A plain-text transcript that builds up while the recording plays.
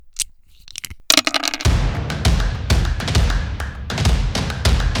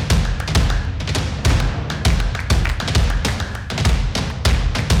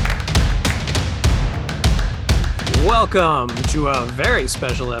Welcome to a very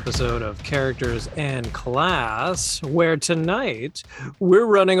special episode of Characters and Class, where tonight we're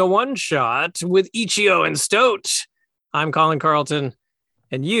running a one-shot with Ichio and Stoat. I'm Colin Carlton,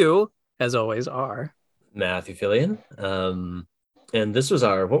 and you, as always, are Matthew Fillion. And this was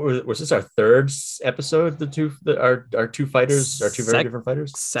was this our third episode? Our two fighters, our two very different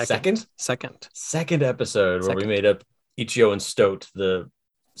fighters. Second episode where we made up Ichio and Stoat, the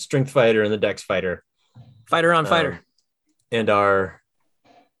strength fighter and the dex fighter. Fighter on fighter. And our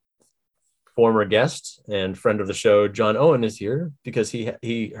former guest and friend of the show, John Owen, is here because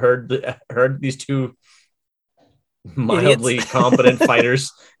he heard these two mildly competent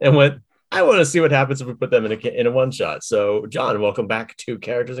fighters and went, I want to see what happens if we put them in a one shot. So, John, welcome back to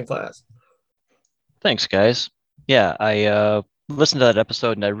Characters in Class. Thanks, guys. Yeah, I listened to that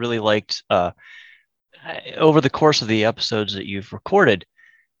episode and I really liked over the course of the episodes that you've recorded,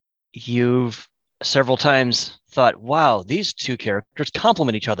 you've several times thought, wow, these two characters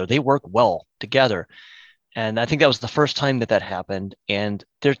complement each other. They work well together. And I think that was the first time that happened. And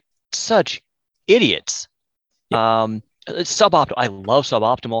they're such idiots. Yep. It's suboptimal. I love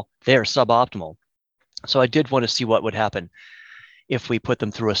suboptimal. They're suboptimal. So I did want to see what would happen if we put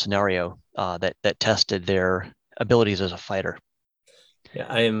them through a scenario that tested their abilities as a fighter. Yeah,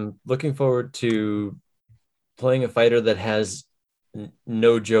 I am looking forward to playing a fighter that has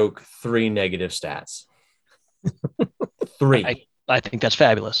no joke 3 negative stats. 3. I think that's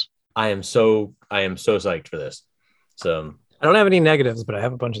fabulous. I am so psyched for this. So I don't have any negatives, but I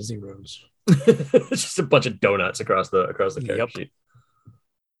have a bunch of zeros. It's just a bunch of donuts across the character sheet.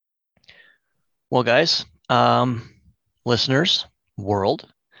 Well, guys, listeners, world,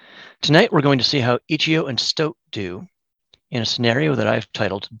 tonight we're going to see how Ichio and Stoat do in a scenario that I've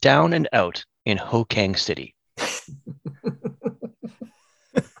titled Down and Out in Kang City.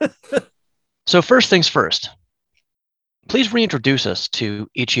 So first things first, please reintroduce us to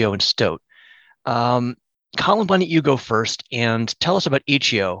Ichio and Stoat. Colin, why don't you go first and tell us about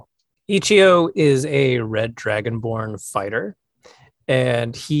Ichio? Ichio is a red dragonborn fighter,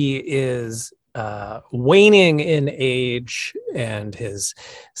 and he is waning in age, and his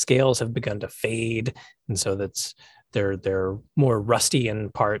scales have begun to fade, and so they're more rusty in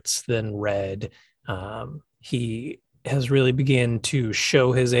parts than red. He has really begun to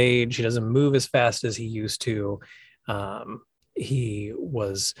show his age. He doesn't move as fast as he used to. He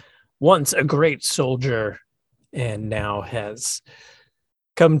was once a great soldier and now has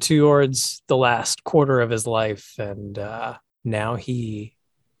come towards the last quarter of his life, and now he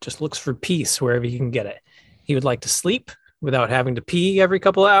just looks for peace wherever he can get it. He would like to sleep without having to pee every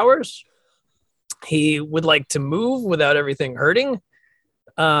couple of hours. He would like to move without everything hurting.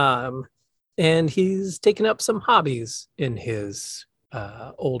 And he's taken up some hobbies in his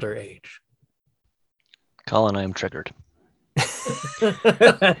older age. Colin, I am triggered.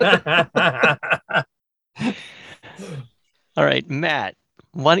 All right, Matt,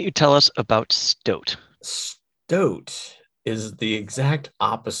 why don't you tell us about Stoat? Stoat is the exact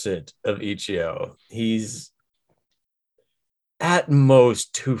opposite of Ichio. He's at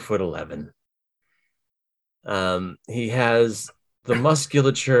most 2'11". He has the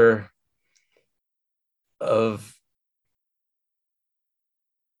musculature of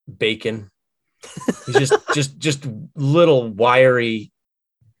bacon. He's just little wiry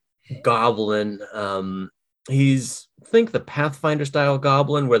goblin. He's think the Pathfinder style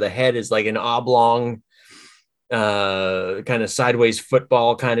goblin where the head is like an oblong kind of sideways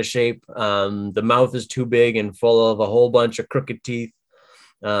football kind of shape. The mouth is too big and full of a whole bunch of crooked teeth.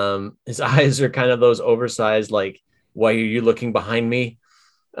 His eyes are kind of those oversized, like, why are you looking behind me?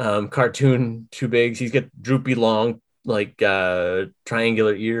 Cartoon too big. He's got droopy long, like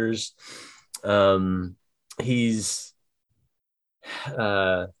triangular ears. He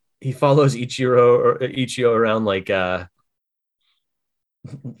follows Ichio around like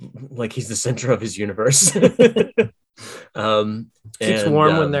he's the center of his universe. Keeps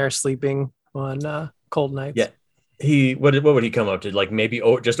warm when they're sleeping on cold nights. Yeah. What would he come up to? Like maybe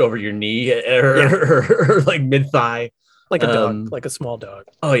just over your knee or like mid thigh. Like a dog, like a small dog.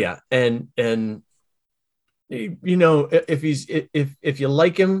 Oh yeah. And you know, if you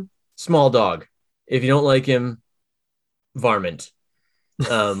like him, small dog. If you don't like him, varmint.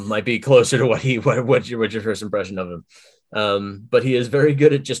 Might be closer to what's your first impression of him. But he is very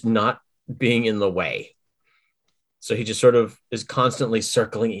good at just not being in the way. So he just sort of is constantly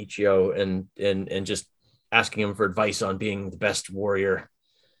circling Ichio and just asking him for advice on being the best warrior,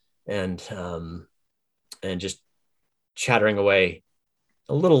 and just chattering away,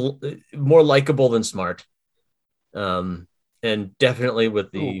 a little more likable than smart, and definitely with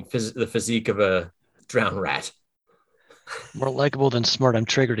the physique of a drowned rat. More likable than smart. I'm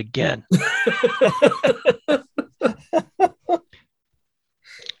triggered again.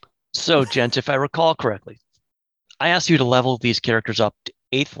 So, gents, if I recall correctly, I asked you to level these characters up to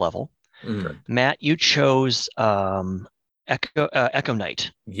 8th level. Matt, you chose Echo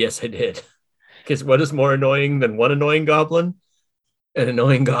Knight. Yes, I did. Because what is more annoying than one annoying goblin? An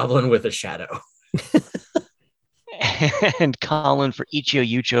annoying goblin with a shadow. And Colin, for Ichio,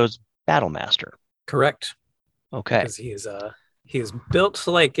 you chose Battlemaster. Correct. Okay. Because he is built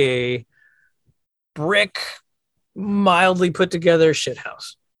like a brick, mildly put together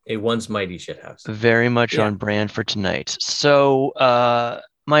shithouse. A once mighty shithouse. Very much on brand for tonight. So,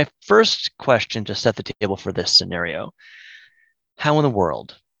 my first question to set the table for this scenario: how in the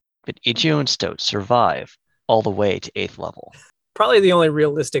world did Ichio and Stoat survive all the way to 8th level? Probably the only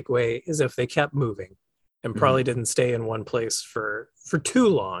realistic way is if they kept moving and probably didn't stay in one place for too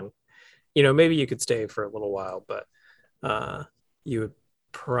long. You know, maybe you could stay for a little while, but you would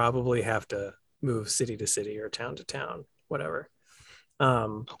probably have to move city to city or town to town, whatever.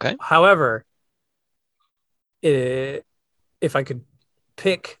 Okay. However, if I could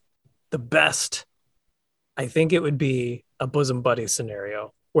pick the best, I think it would be a bosom buddy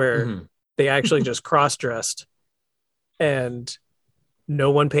scenario where they actually just cross-dressed and no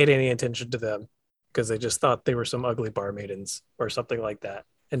one paid any attention to them because they just thought they were some ugly bar maidens or something like that.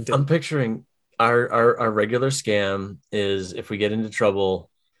 And I'm picturing our regular scam is if we get into trouble,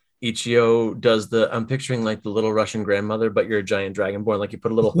 Ichio does I'm picturing like the little Russian grandmother, but you're a giant dragonborn. Like you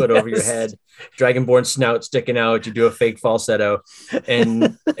put a little hood over your head, dragonborn snout sticking out. You do a fake falsetto,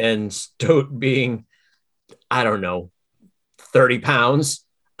 and Stoat being, I don't know, 30 pounds,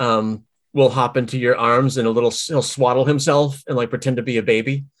 will hop into your arms and he'll swaddle himself and like pretend to be a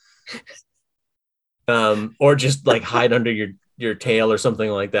baby, or just like hide under your tail or something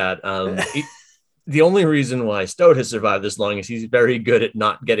like that. The only reason why Stoat has survived this long is he's very good at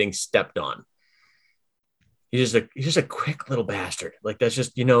not getting stepped on. He's just a quick little bastard. Like that's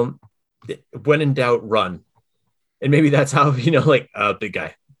just, when in doubt, run. And maybe that's how, like, big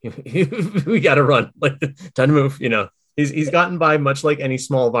guy, we got to run. Like time to move, he's gotten by much like any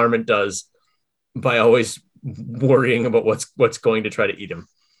small varmint does by always worrying about what's going to try to eat him.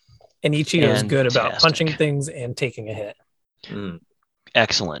 And Ichio is good about punching things and taking a hit.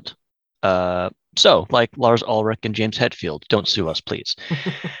 Excellent. So, like Lars Ulrich and James Hetfield, don't sue us, please.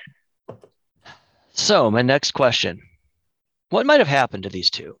 So, my next question: what might have happened to these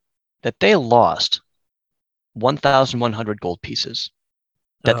two that they lost 1,100 gold pieces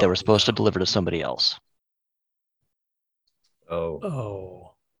that they were supposed to deliver to somebody else?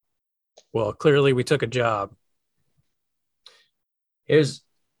 Oh. Well, clearly we took a job.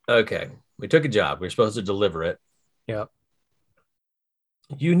 Okay. We took a job. We were supposed to deliver it. Yep.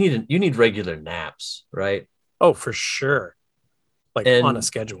 You need regular naps, right? Oh, for sure. Like on a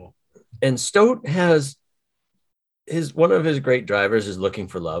schedule. And Stoat has one of his great drivers is looking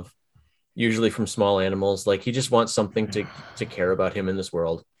for love, usually from small animals. Like he just wants something to care about him in this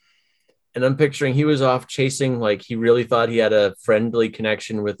world. And I'm picturing he was off chasing, like he really thought he had a friendly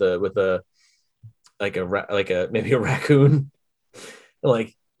connection with maybe a raccoon.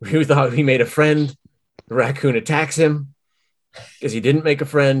 Like he thought he made a friend. The raccoon attacks him because he didn't make a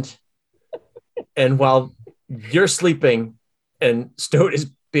friend. And while you're sleeping and Stoat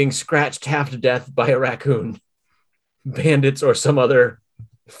is being scratched half to death by a raccoon, bandits or some other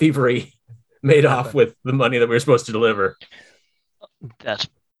thievery made off with the money that we were supposed to deliver. That's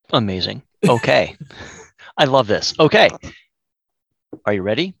amazing. Okay. I love this. Okay. Are you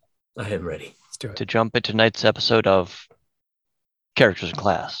ready? I am ready. Let's do it. To jump into tonight's episode of Characters in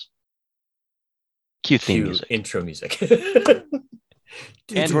Class. Cue theme music. Intro music.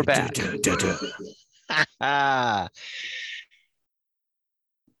 And we're back.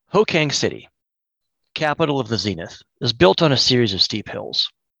 Kang City, capital of the Zenith, is built on a series of steep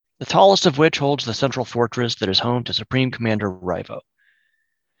hills, the tallest of which holds the central fortress that is home to Supreme Commander Ryvo.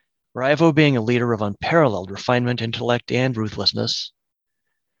 Ryvo being a leader of unparalleled refinement, intellect, and ruthlessness,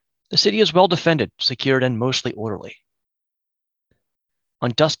 the city is well defended, secured, and mostly orderly.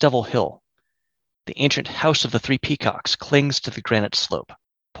 On Dust Devil Hill, the ancient House of the Three Peacocks clings to the granite slope,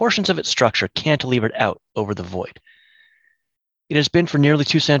 portions of its structure cantilevered out over the void. It has been for nearly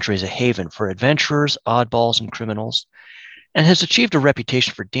 2 centuries a haven for adventurers, oddballs, and criminals, and has achieved a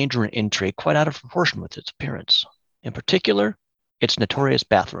reputation for danger and intrigue quite out of proportion with its appearance. In particular, its notorious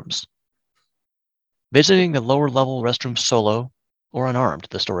bathrooms. Visiting the lower level restroom solo, or unarmed,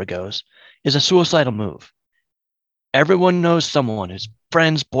 the story goes, is a suicidal move. Everyone knows someone whose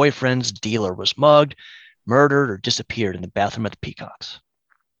friend's boyfriend's dealer was mugged, murdered, or disappeared in the bathroom at the Peacocks.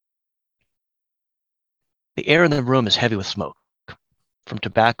 The air in the room is heavy with smoke from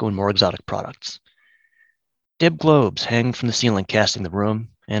tobacco and more exotic products. Dim globes hang from the ceiling, casting the room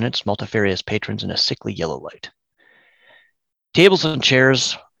and its multifarious patrons in a sickly yellow light. Tables and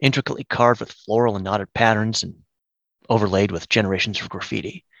chairs, intricately carved with floral and knotted patterns and overlaid with generations of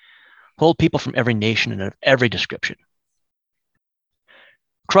graffiti, hold people from every nation and of every description.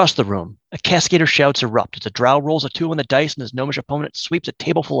 Across the room, a cascader shouts erupt as a drow rolls a 2 on the dice and his gnomish opponent sweeps a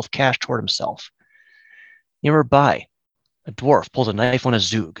table full of cash toward himself. Nearby, a dwarf pulls a knife on a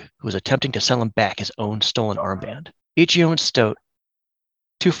Zoog, who is attempting to sell him back his own stolen armband. Ichio and Stoat,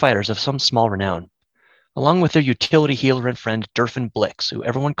 2 fighters of some small renown, along with their utility healer and friend Durfin Blix, who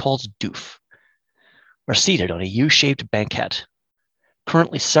everyone calls Doof, are seated on a U-shaped banquette,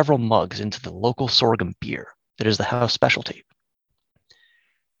 currently several mugs into the local sorghum beer that is the house specialty.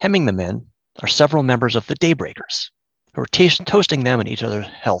 Hemming them in are several members of the Daybreakers, who are toasting them and each other's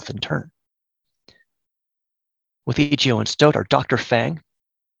health in turn. With Ichio and Stoat are Dr. Fang,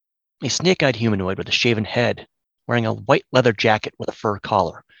 a snake-eyed humanoid with a shaven head, wearing a white leather jacket with a fur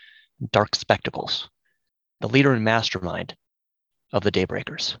collar and dark spectacles, the leader and mastermind of the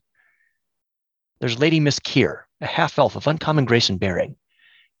Daybreakers. There's Lady Miss Keir, a half-elf of uncommon grace and bearing,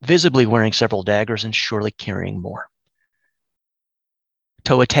 visibly wearing several daggers and surely carrying more.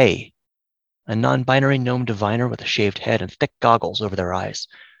 Toate, a non-binary gnome diviner with a shaved head and thick goggles over their eyes,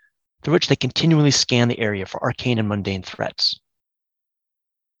 through which they continually scan the area for arcane and mundane threats.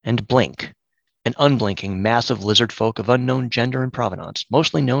 And Blink, an unblinking, massive lizard folk of unknown gender and provenance,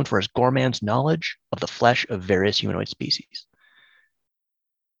 mostly known for his gourmand's knowledge of the flesh of various humanoid species.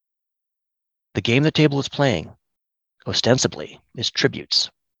 The game the table is playing, ostensibly, is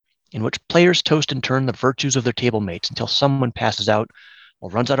Tributes, in which players toast in turn the virtues of their table mates until someone passes out or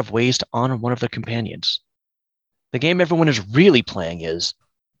runs out of ways to honor one of their companions. The game everyone is really playing is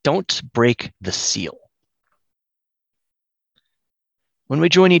Don't Break the Seal. When we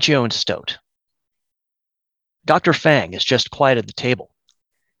join Ichio and Stoat, Dr. Fang has just quieted the table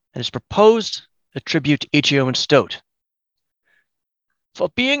and has proposed a tribute to Ichio and Stoat for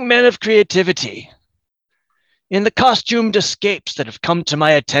being men of creativity in the costumed escapes that have come to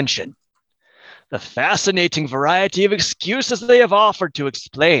my attention. The fascinating variety of excuses they have offered to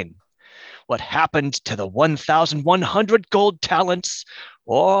explain what happened to the 1,100 gold talents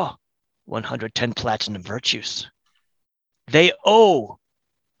or 110 platinum virtues they owe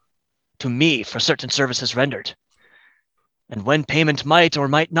to me for certain services rendered, and when payment might or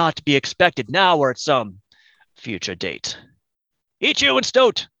might not be expected now or at some future date. Ichio and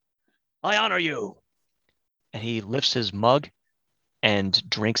Stoat, I honor you. And he lifts his mug and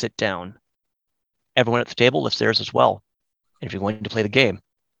drinks it down. Everyone at the table lifts theirs as well. And if you're going to play the game,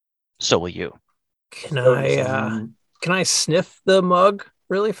 so will you. Can I sniff the mug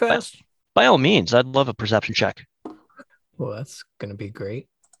really fast? By all means, I'd love a perception check. Well, that's gonna be great.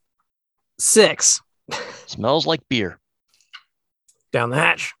 6. Smells like beer. Down the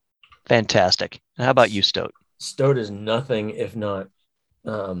hatch. Fantastic. How about you, Stoat? Stoat is nothing if not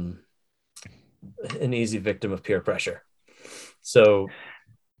an easy victim of peer pressure. So,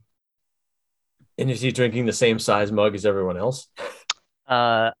 and is he drinking the same size mug as everyone else?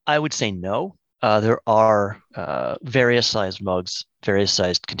 I would say no. There are various sized mugs, various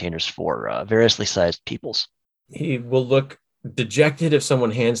sized containers for variously sized peoples. He will look dejected if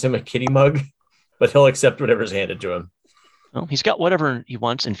someone hands him a kitty mug, but he'll accept whatever's handed to him. Well, he's got whatever he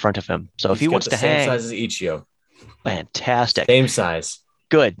wants in front of him. So if he wants to same hang, size as Ichio. Fantastic. Same size.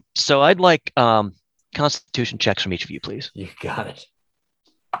 Good. So I'd like constitution checks from each of you, please. You got it.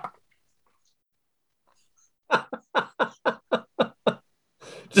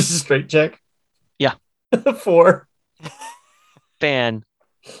 Just a straight check? Yeah. 4.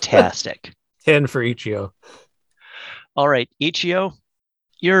 Fantastic. 10 for Ichio. All right, Ichio,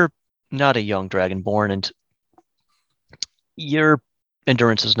 you're not a young dragonborn, and your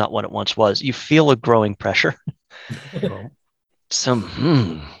endurance is not what it once was. You feel a growing pressure.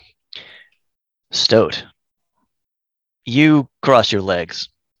 Stoat, you cross your legs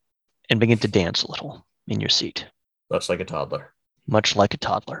and begin to dance a little in your seat. Much like a toddler. Much like a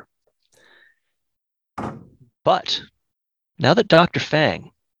toddler. But now that Dr.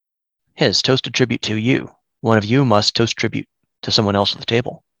 Fang has toasted tribute to you, one of you must toast tribute to someone else at the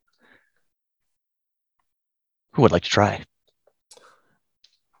table. Who would like to try?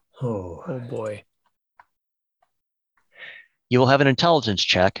 Oh boy. You will have an intelligence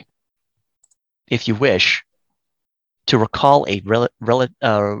check, if you wish, to recall a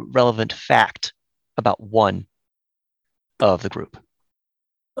relevant fact about one of the group.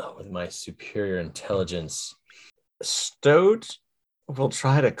 With my superior intelligence, Stoat will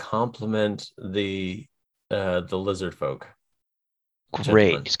try to compliment the the lizard folk. Great.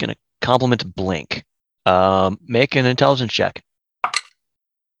 Gentlemen. He's going to compliment Blink. Make an intelligence check.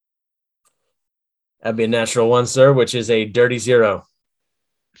 That'd be a natural one, sir, which is a dirty 0.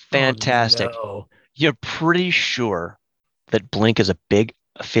 Fantastic. Oh, no. You're pretty sure that Blink is a big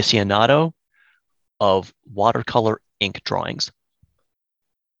aficionado of watercolor ink drawings.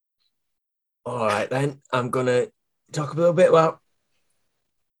 All right, then I'm gonna talk a little bit about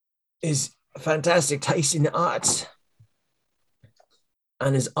his fantastic taste in the arts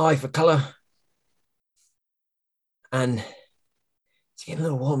and his eye for color. And it's getting a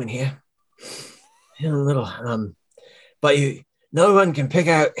little warm in here. Getting a little but no one can pick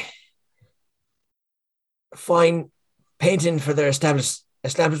out fine painting for their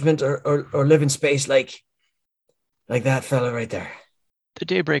establishment or living space like that fella right there. The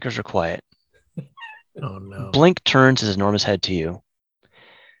Daybreakers are quiet. Oh, no. Blink turns his enormous head to you,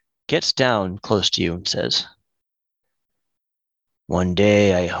 gets down close to you, and says, "One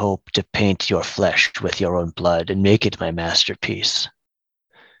day I hope to paint your flesh with your own blood and make it my masterpiece.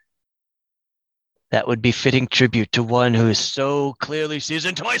 That would be fitting tribute to one who so clearly sees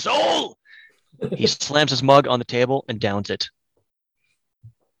into my soul." He slams his mug on the table and downs it.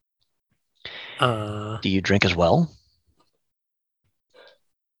 Do you drink as well?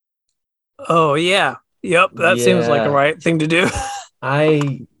 Oh, yeah. Yep. That seems like the Yeah. right thing to do.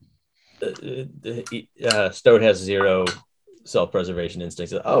 Stoat has 0 self-preservation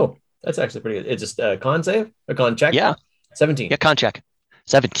instincts. Oh, that's actually pretty good. It's just a con save, a con check. Yeah. 17. Yeah, con check.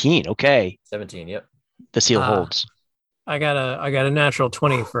 17. Okay. 17. Yep. The seal holds. I got a natural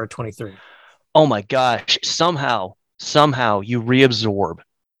 20 for a 23. Oh my gosh. Somehow you reabsorb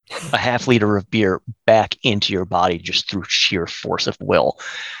a half liter of beer back into your body just through sheer force of will.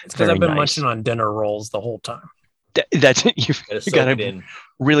 It's because I've been nice. munching on dinner rolls the whole time. That's it. You've got it a in.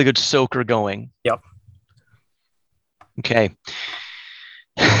 really good soaker going. Yep. Okay.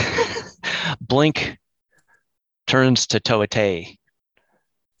 Blink turns to Toate.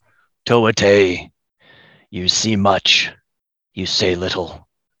 Toate, you see much, you say little.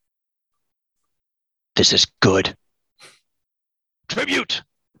 This is good. Tribute!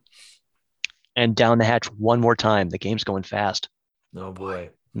 And down the hatch one more time. The game's going fast. Oh boy.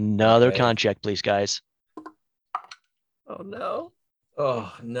 Another Okay. con check, please, guys. Oh, no.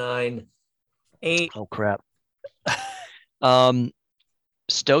 Oh, 9. 8. Oh crap.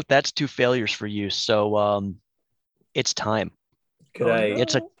 Stoat, that's 2 failures for you. So it's time. Could Oh, I no.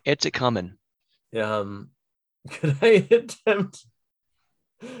 It's a coming. could I attempt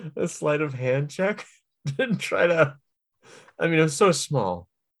a sleight of hand check and try to I mean, it was so small.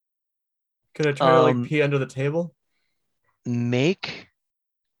 Could I try to like pee under the table? Make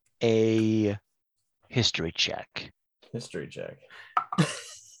a history check. History check.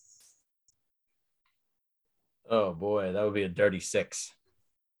 Oh boy, that would be a dirty 6.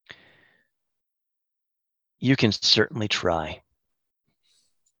 You can certainly try.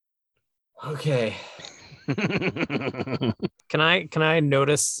 Okay. Can I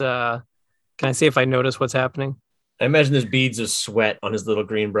notice can I see if I notice what's happening? I imagine there's beads of sweat on his little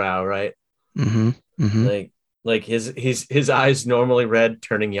green brow, right? Mm-hmm. Mm-hmm. Like his eyes normally red,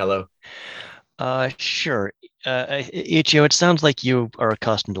 turning yellow. Sure. Ichio, it sounds like you are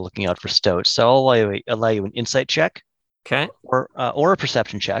accustomed to looking out for Stoat, so I'll allow you an insight check. Okay. Or a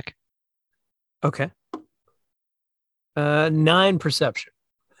perception check. Okay. 9 perception.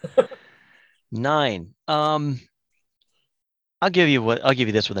 9. I'll give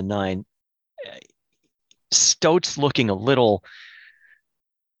you this with a 9. Stoat's looking a little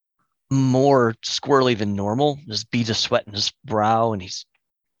more squirrely than normal. There's beads of sweat in his brow, and he's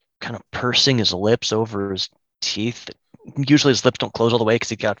kind of pursing his lips over his teeth. Usually his lips don't close all the way because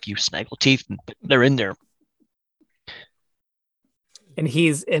he's got a few snaggle teeth, and they're in there. And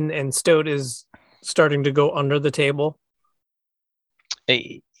he's and Stoat is starting to go under the table.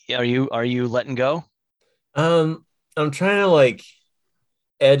 Hey, are you letting go? I'm trying to like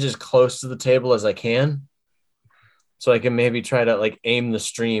edge as close to the table as I can, so I can maybe try to like aim the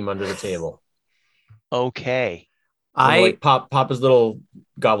stream under the table. Okay. I like pop his little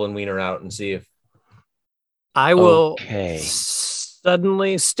goblin wiener out and see if I will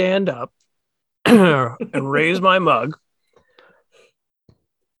suddenly stand up and raise my mug.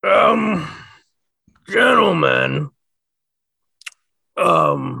 Gentlemen,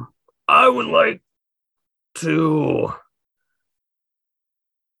 I would like to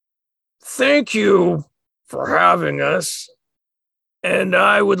thank you for having us, and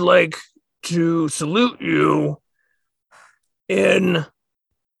I would like to salute you in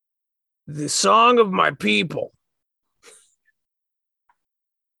the song of my people.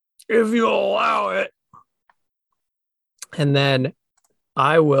 If you'll allow it. And then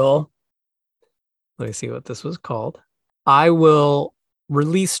I will, let me see what this was called. I will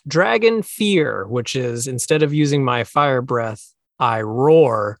release Dragon Fear, which is instead of using my fire breath, I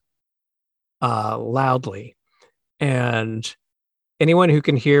roar loudly. And anyone who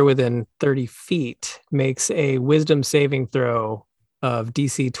can hear within 30 feet makes a wisdom saving throw of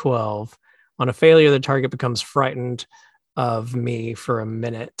DC 12. On a failure, the target becomes frightened of me for a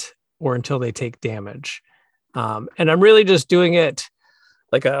minute or until they take damage. And I'm really just doing it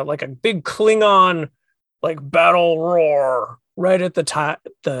like a big Klingon like battle roar right at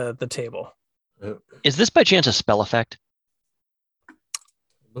the table. Is this by chance a spell effect?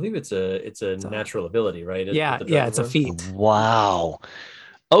 I believe it's a natural ability, right? Yeah, it's a feat. Wow.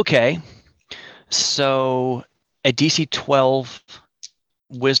 Okay. So a DC 12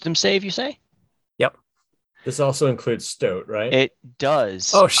 wisdom save, you say? Yep. This also includes Stoat, right? It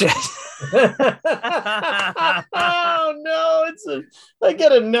does. Oh shit. Oh no, I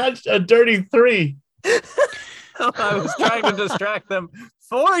get a dirty 3. I was trying to distract them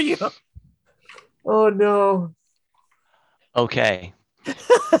for you. Oh no. Okay.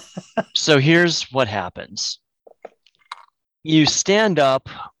 So here's what happens. You stand up,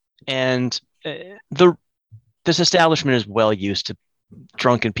 and this establishment is well used to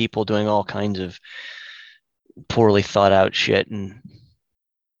drunken people doing all kinds of poorly thought out shit and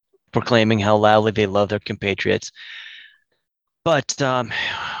proclaiming how loudly they love their compatriots. But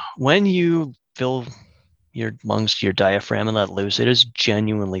when you fill your lungs to your diaphragm and let loose, it is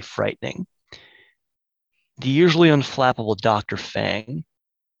genuinely frightening. The usually unflappable Dr. Fang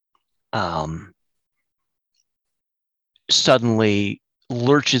suddenly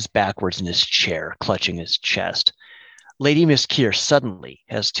lurches backwards in his chair, clutching his chest. Lady Miss Keir suddenly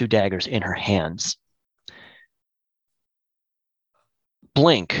has 2 daggers in her hands.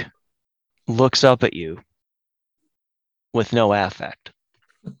 Blink looks up at you with no affect.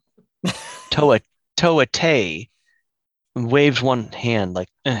 Toa Tay waves one hand like,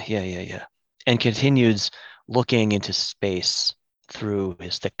 yeah, and continues looking into space through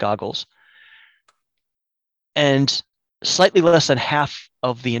his thick goggles. And slightly less than half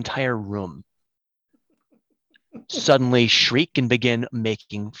of the entire room suddenly shriek and begin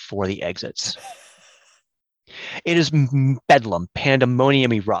making for the exits. It is bedlam.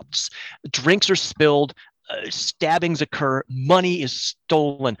 Pandemonium erupts. Drinks are spilled. Stabbings occur. Money is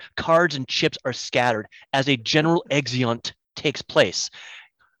stolen. Cards and chips are scattered as a general exeunt takes place.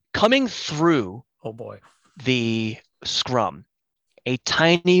 Coming through Oh boy. the scrum, a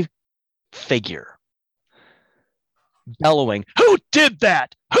tiny figure bellowing, "Who did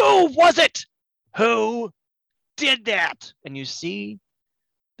that? Who was it? Who did that?" And you see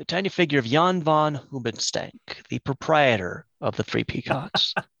the tiny figure of Jan von Hubenstank, the proprietor of the Three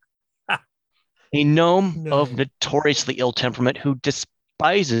Peacocks. A gnome of notoriously ill temperament who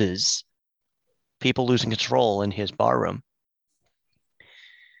despises people losing control in his barroom.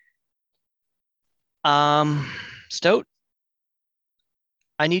 Stoat,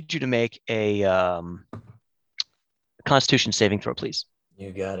 I need you to make a Constitution saving throw, please.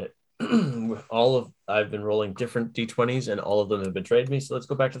 You got it. I've been rolling different d20s and all of them have betrayed me. So let's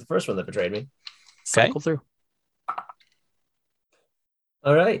go back to the first one that betrayed me. Cycle through.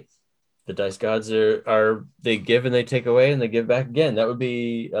 All right. The dice gods are they give and they take away and they give back again. That would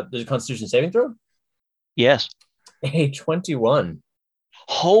be there's a Constitution saving throw. Yes. A 21.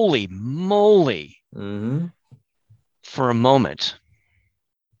 Holy moly. Mm-hmm. For a moment,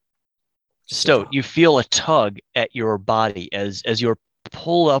 Stoat, you feel a tug at your body as you're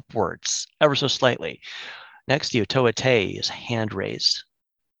pulled upwards ever so slightly. Next to you, Toa Tay is hand raised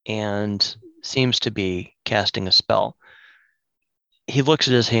and seems to be casting a spell. He looks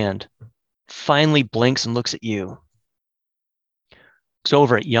at his hand, finally blinks and looks at you. Looks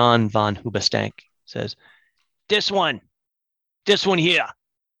over at Jan von Hubenstank, says, This one here.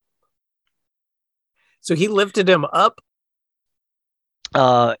 So he lifted him up?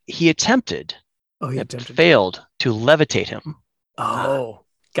 He attempted. Oh, he failed to levitate him. Oh,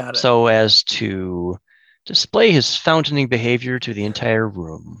 got it. So as to display his fountaining behavior to the entire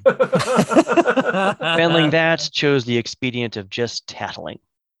room. Failing that, chose the expedient of just tattling.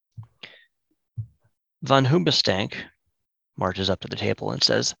 Von Hubenstank marches up to the table and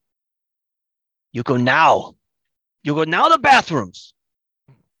says, You go now to the bathrooms.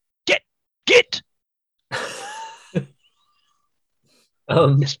 Get.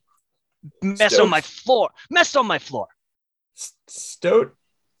 Mess on my floor. Stoat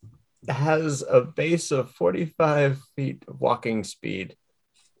has a base of 45 feet of walking speed.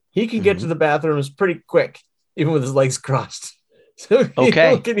 He can get to the bathrooms pretty quick, even with his legs crossed. So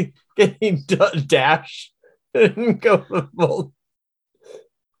okay. Can he dash Go for full.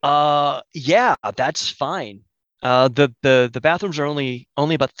 Yeah, that's fine. The bathrooms are only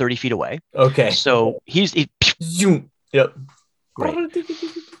about 30 feet away. Okay. So Zoom. Yep. great.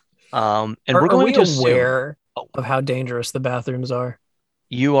 And we're Are going we to assume aware of how dangerous the bathrooms are?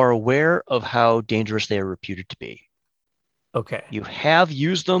 you are aware of how dangerous they are reputed to be. Okay. You have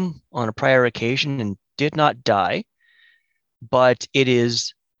used them on a prior occasion and did not die, but it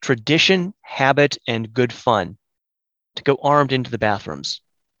is tradition, habit, and good fun to go armed into the bathrooms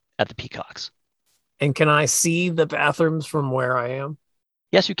at the Peacocks. And can I see the bathrooms from where I am?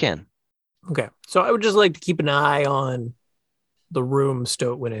 Yes, you can. Okay. So I would just like to keep an eye on the room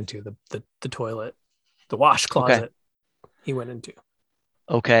Stoat went into, the toilet, the wash closet he went into.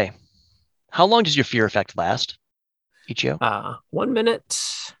 Okay. How long does your fear effect last, Ichio? 1 minute.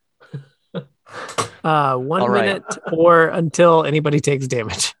 1 All right. minute or until anybody takes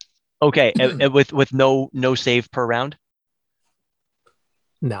damage. Okay, with no save per round.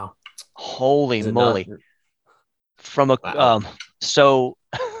 No. Holy Is it moly! not? From a Wow. so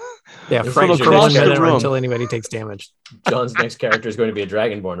Yeah, This from means your across one next the minute or room. until anybody takes damage. John's next character is going to be a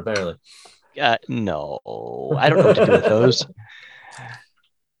dragonborn, apparently. No, I don't know what to do with those.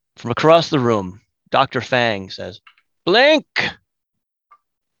 From across the room, Dr. Fang says, "Blink!"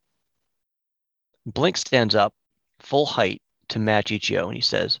 Blink stands up, full height to match Ichio, and he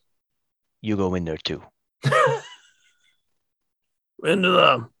says, "You go in there too." Into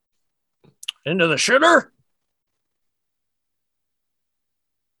the shitter?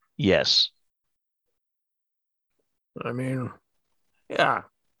 Yes. I mean, yeah,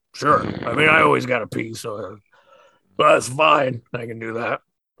 sure. I mean, I always got to pee, so that's fine. I can do that.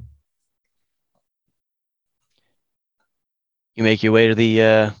 You make your way to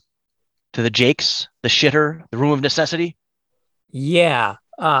the Jakes, the shitter, the room of necessity. Yeah.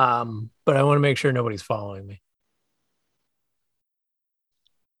 But I want to make sure nobody's following me.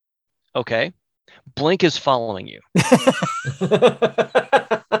 Okay. Blink is following you.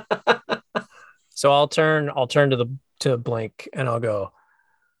 So I'll turn to Blink and I'll go,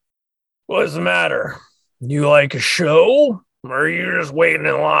 "What's the matter? You like a show? Or are you just waiting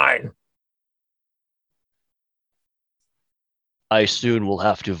in line?" I soon will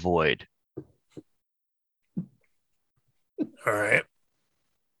have to void. All right.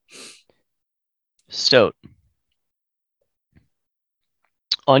 Stoat,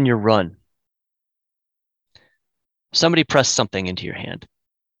 on your run, somebody press something into your hand.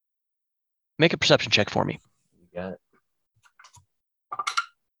 Make a perception check for me. You got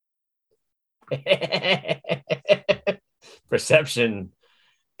it. Perception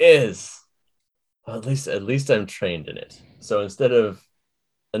is, well, at least I'm trained in it. So instead of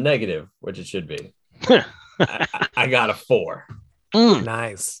a negative, which it should be, I got a 4.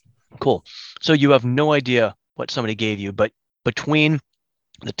 Nice. Cool. So you have no idea what somebody gave you, but between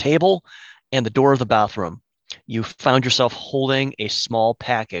the table and the door of the bathroom, you found yourself holding a small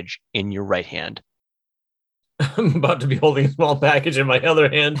package in your right hand. I'm about to be holding a small package in my other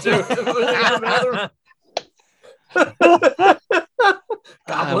hand too.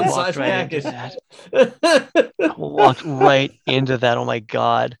 Goblin size package. I walked right into that. Oh my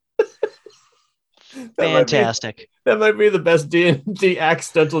god! Fantastic. That might be the best D&D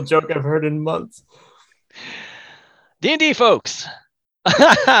accidental joke I've heard in months. D&D folks.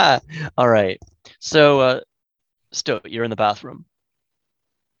 All right. So, Stoat, you're in the bathroom.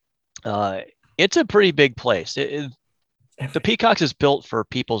 It's a pretty big place. The Peacocks is built for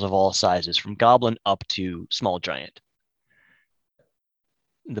peoples of all sizes, from goblin up to small giant.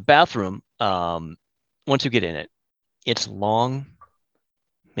 The bathroom, once you get in it, it's long,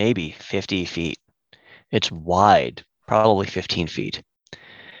 maybe 50 feet. It's wide, probably 15 feet.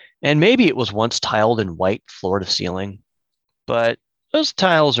 And maybe it was once tiled in white floor to ceiling, but those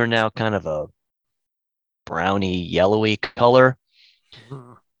tiles are now kind of a browny, yellowy color.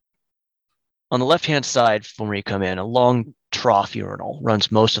 On the left-hand side, from where you come in, a long trough urinal runs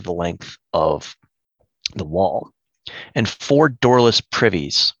most of the length of the wall, and 4 doorless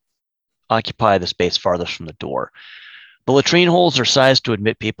privies occupy the space farthest from the door. The latrine holes are sized to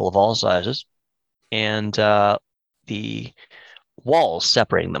admit people of all sizes, and the walls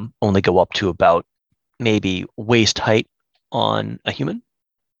separating them only go up to about maybe waist height on a human.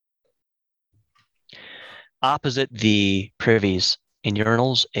 Opposite the privies and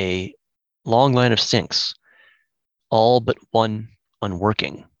urinals, a long line of sinks, all but one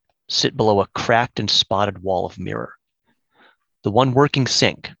unworking, sit below a cracked and spotted wall of mirror. The one working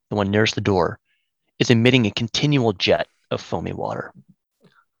sink, the one nearest the door, is emitting a continual jet of foamy water.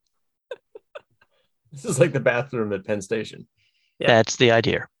 This is like the bathroom at Penn Station. Yep. That's the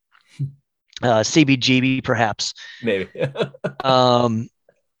idea. CBGB, perhaps. Maybe. Um,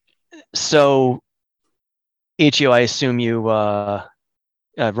 so, Ichio, I assume you,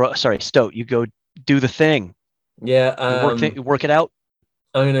 Stoat, you go do the thing. Yeah. You work it out.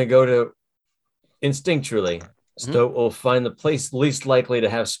 I'm gonna go to instinctually. Mhm. Stoat will find the place least likely to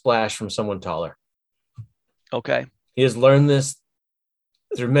have splash from someone taller. Okay. He has learned this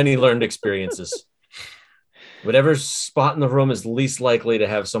through many learned experiences. Whatever spot in the room is least likely to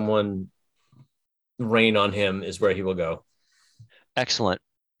have someone rain on him is where he will go. Excellent.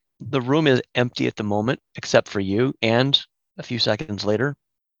 The room is empty at the moment, except for you. And a few seconds later,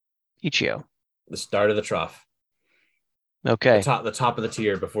 Ichio. The start of the trough. Okay. The top of the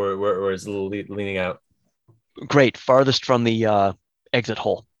tier before where it's leaning out. Great. Farthest from the exit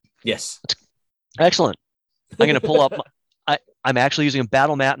hole. Yes. Excellent. I'm going to pull up. I'm actually using a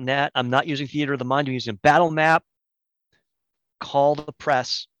battle map net. I'm not using Theater of the Mind. I'm using a battle map. Call the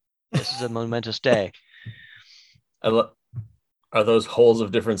press. This is a momentous day. Are those holes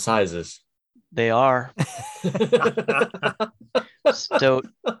of different sizes? They are. So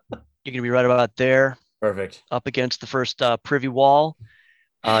you're going to be right about there. Perfect. Up against the first privy wall,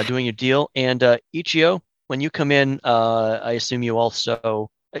 doing your deal. And Ichio, when you come in, I assume you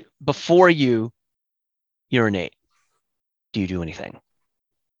also, before you urinate, do you do anything?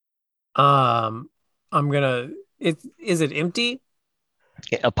 I'm gonna. Is it empty?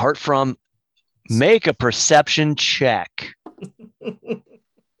 Apart from make a perception check.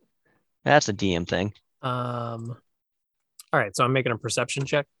 That's a DM thing. All right, so I'm making a perception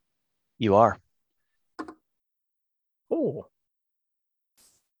check. You are. Oh,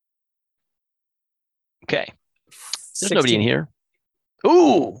 Okay. There's 16. nobody in here.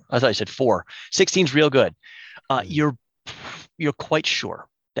 Ooh, I thought you said 4. 16's real good. You're quite sure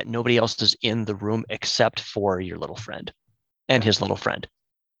that nobody else is in the room except for your little friend and his little friend.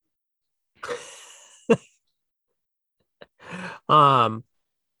 I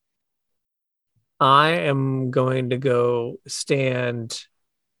am going to go stand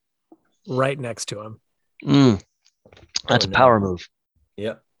right next to him. That's a power move.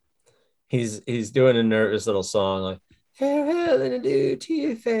 Yep. He's doing a nervous little song like farewell and adieu to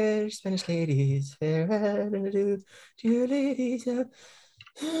you fair Spanish ladies. Farewell and adieu to you ladies.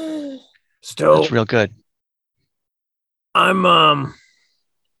 Still, that's real good. I'm a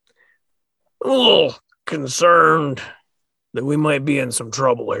little concerned that we might be in some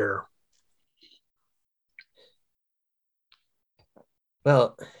trouble here.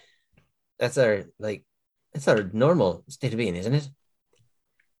 Well, that's our normal state of being, isn't it?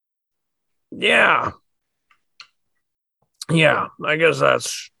 Yeah. Yeah, I guess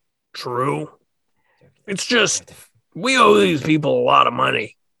that's true. It's just we owe these people a lot of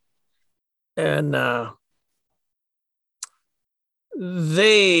money. And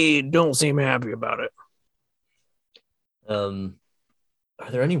they don't seem happy about it.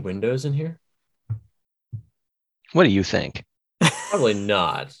 Are there any windows in here? What do you think? Probably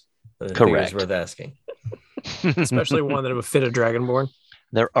not. But I figure it's Correct. worth asking. Especially one that would fit a Dragonborn.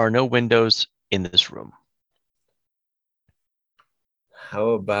 There are no windows in this room.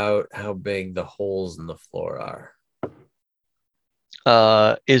 How about how big the holes in the floor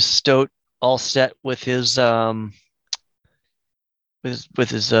are? Is Stoat all set with his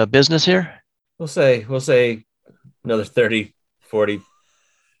business here? We'll say another 30, 40,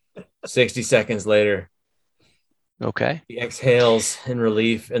 60 seconds later. Okay. He exhales in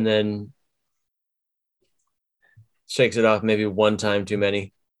relief and then shakes it off maybe one time too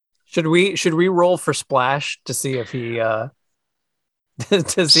many. Should we roll for splash to see if he to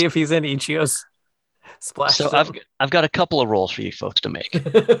see if he's in Ichio's splash So zone? I've got a couple of rolls for you folks to make.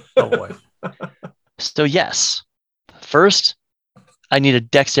 Oh boy. So yes. First, I need a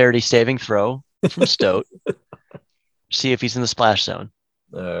dexterity saving throw from Stoat. See if he's in the splash zone.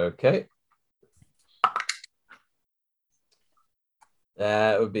 Okay.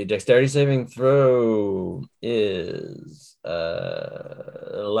 That would be dexterity saving throw is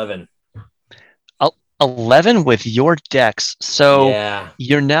 11. 11 with your dex. So yeah.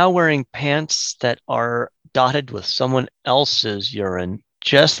 You're now wearing pants that are dotted with someone else's urine,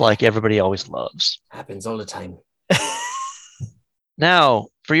 just like everybody always loves. Happens all the time. Now,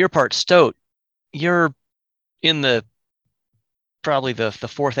 for your part, Stoat, you're in probably the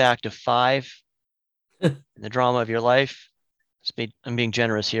fourth act of 5 in the drama of your life. I'm being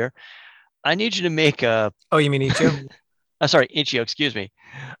generous here. I need you to make a... Oh, you mean Ichio? Sorry, Ichio, excuse me.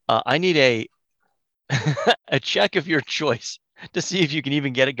 I need a check of your choice to see if you can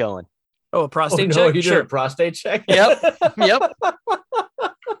even get it going. Oh, a prostate no, check? You did a prostate check? Yep.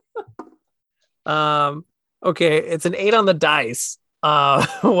 Okay, it's an 8 on the dice.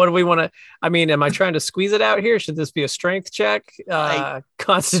 What do we want to? I mean, am I trying to squeeze it out here? Should this be a strength check?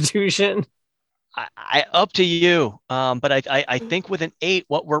 Constitution? Up to you. But I think with an 8,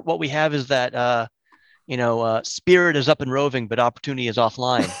 what we have is that spirit is up and roving, but opportunity is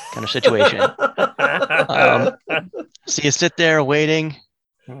offline kind of situation. So you sit there waiting.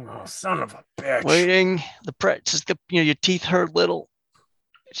 Oh, son of a bitch! Waiting. Your teeth hurt little.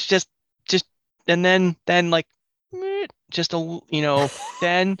 It's just, and then like, just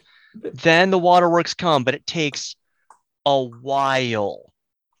then the waterworks come, but it takes a while.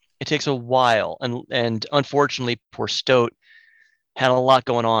 And unfortunately, poor Stoat had a lot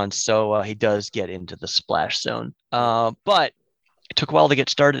going on, so he does get into the splash zone. But it took a while to get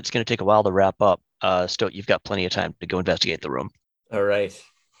started. It's going to take a while to wrap up. Stoat, you've got plenty of time to go investigate the room. All right.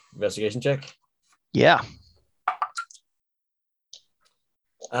 Investigation check. Yeah.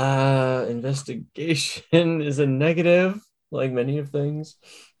 Investigation is a negative, like many of things,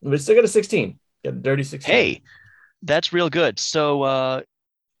 but still got a 16. Got a dirty 16. Hey, that's real good. So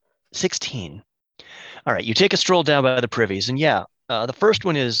 16. All right, you take a stroll down by the privies, and the first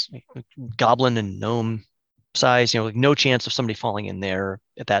one is goblin and gnome size. Like no chance of somebody falling in there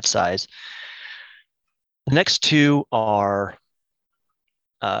at that size. The next two are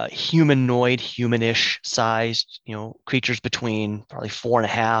humanoid, humanish sized, creatures between probably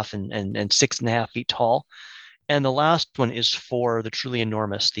 4.5 and 6.5 feet tall. And the last one is for the truly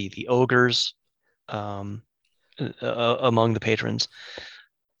enormous, the ogres among the patrons.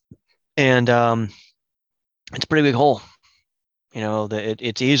 And it's a pretty big hole.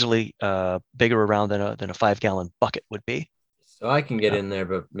 It's easily bigger around than a 5-gallon bucket would be. So I can get in there,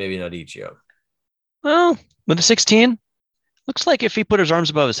 but maybe not Ichio. Well, with a 16, looks like if he put his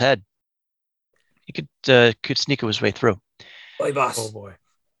arms above his head, he could sneak his way through. Boy, boss. Oh boy,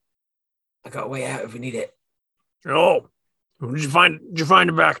 I got a way out if we need it. Oh, did you find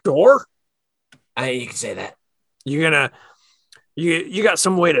the back door? You can say that. You got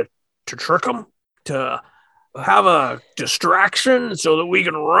some way to trick them to have a distraction so that we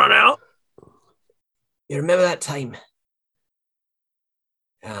can run out? You remember that time?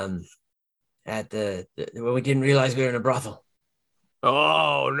 At when we didn't realize we were in a brothel.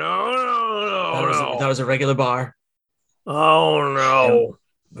 Oh no! That was a regular bar. Oh no!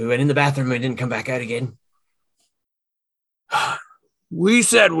 We went in the bathroom and we didn't come back out again. We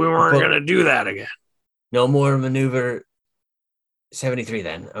said we weren't going to do that again. No more maneuver 73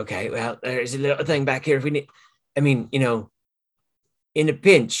 then. Okay, well, there's a little thing back here if we need. I mean, in a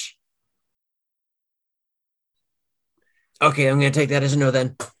pinch. Okay, I'm going to take that as a no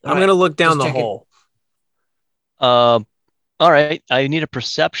then. I'm going to look down the hole. All right, I need a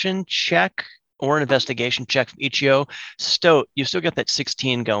perception check or an investigation check from Ichio. Stoat, you still got that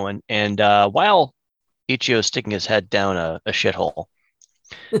 16 going, and while Ichio is sticking his head down a shithole,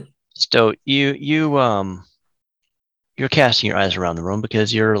 Stoat, you're casting your eyes around the room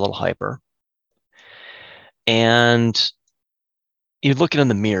because you're a little hyper, and you're looking in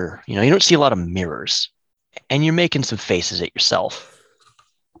the mirror. You don't see a lot of mirrors, and you're making some faces at yourself.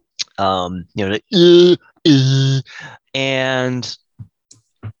 And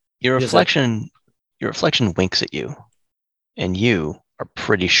your reflection winks at you, and you are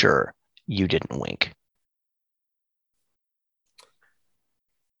pretty sure you didn't wink.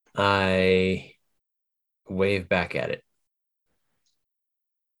 I wave back at it.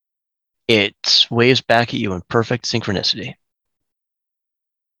 It waves back at you in perfect synchronicity.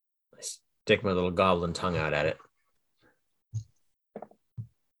 I stick my little goblin tongue out at it.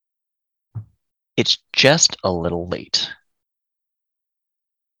 It's just a little late.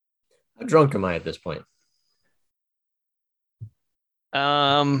 How drunk am I at this point?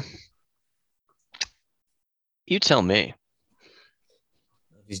 You tell me.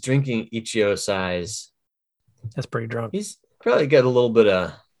 He's drinking Ichio size. That's pretty drunk. He's probably got a little bit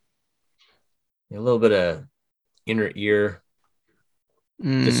of inner ear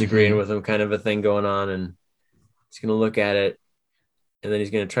disagreeing with him kind of a thing going on, and he's going to look at it, and then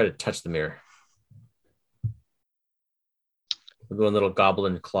he's going to try to touch the mirror with one little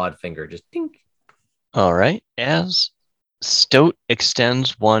goblin clawed finger, just dink. All right. As Stoat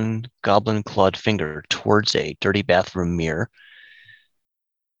extends one goblin clawed finger towards a dirty bathroom mirror,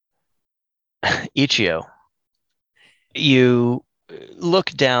 Ichio, you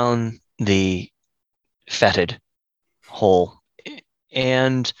look down the fetid hole,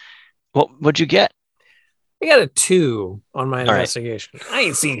 and what'd you get? I got a 2 on my investigation. Right. I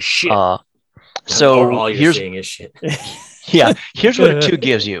ain't seen shit. So all you're seeing is shit. Yeah, here's what a 2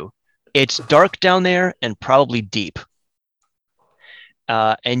 gives you. It's dark down there and probably deep.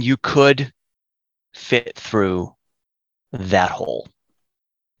 And you could fit through that hole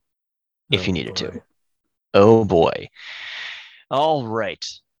if you needed boy. to. Oh boy. All right.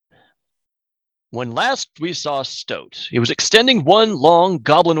 When last we saw Stoat, he was extending one long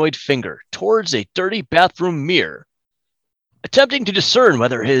goblinoid finger towards a dirty bathroom mirror, attempting to discern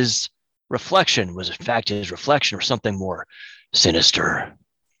whether his reflection was in fact his reflection or something more sinister.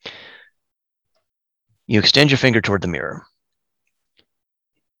 You extend your finger toward the mirror.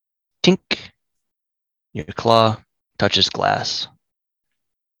 Tink. Your claw touches glass.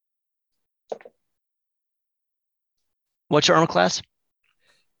 What's your armor class?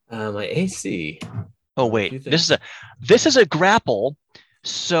 My AC. Oh wait, this is a grapple.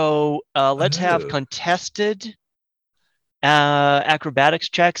 So let's have contested acrobatics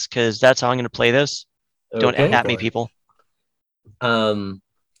checks because that's how I'm going to play this. Don't at me, people.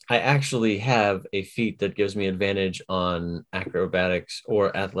 I actually have a feat that gives me advantage on acrobatics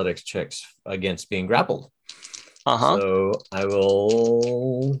or athletics checks against being grappled. So I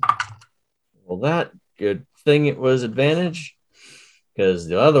will. Well, that good thing it was advantage because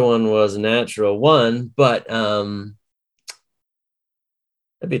the other one was a natural one, but that'd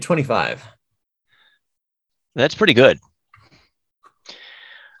be 25. That's pretty good.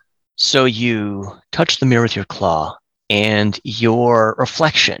 So you touch the mirror with your claw, and your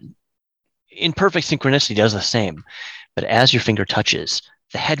reflection, in perfect synchronicity, does the same. But as your finger touches,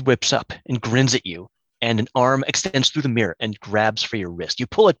 the head whips up and grins at you, and an arm extends through the mirror and grabs for your wrist. You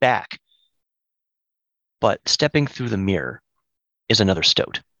pull it back. But stepping through the mirror is another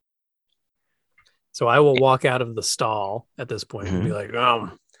Stoat. So I will walk out of the stall at this point and be like,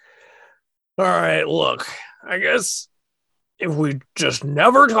 all right, look, I guess if we just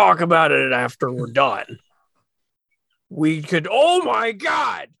never talk about it after we're done, we could, oh my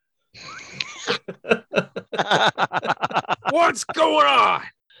God, what's going on?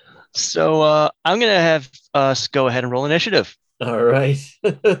 So I'm going to have us go ahead and roll initiative. All right.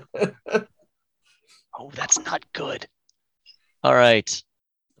 Oh, that's not good. All right.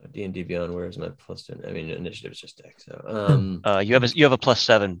 D&D Beyond, where's my plus 10? I mean, initiative is just deck. So you have a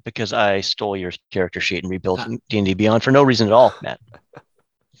 +7 because I stole your character sheet and rebuilt D&D Beyond for no reason at all, Matt.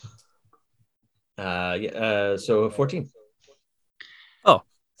 So 14. Oh,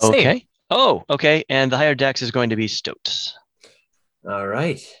 same. Okay. Oh, okay. And the higher dex is going to be Stoat. All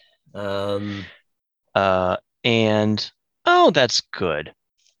right. And that's good.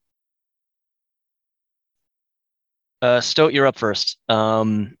 Stoat, you're up first.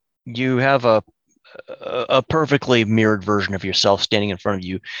 You have a perfectly mirrored version of yourself standing in front of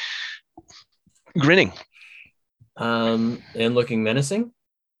you, grinning. And looking menacing.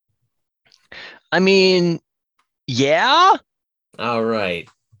 I mean, yeah. All right.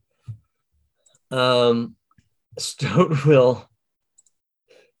 Stoat will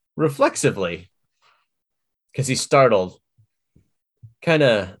reflexively, because he's startled, kind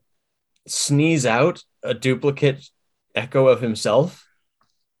of sneeze out a duplicate echo of himself.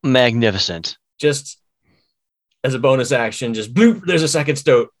 Magnificent. Just as a bonus action, just bloop, there's a second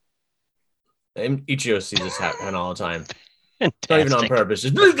Stoat. And Ichio sees this happen all the time. Fantastic. Not even on purpose.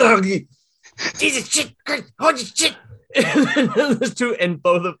 Just bloop, Jesus shit, holy shit. There's two, and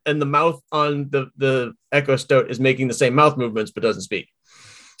both of, and the mouth on the Echo Stoat is making the same mouth movements but doesn't speak.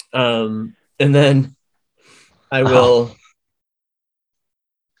 And then I will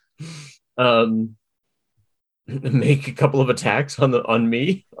make a couple of attacks on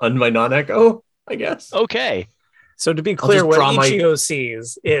my non-echo, I guess. Okay. So to be clear, what Ichio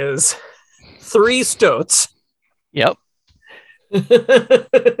sees is 3 Stoats. Yep.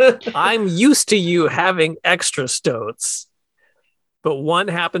 I'm used to you having extra Stoats, but one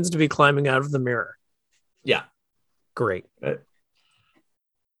happens to be climbing out of the mirror. Yeah. Great.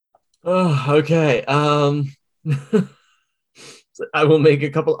 Oh, okay. I will make a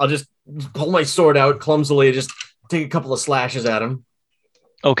couple. I'll just pull my sword out clumsily, just take a couple of slashes at him.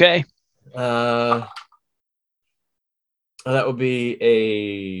 Okay. That would be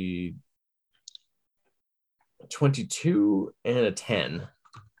a 22 and a 10.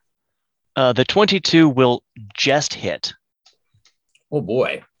 The 22 will just hit. Oh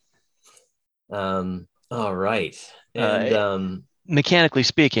boy. All right. And mechanically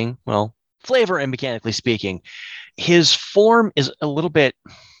speaking, well, flavor and mechanically speaking, his form is a little bit,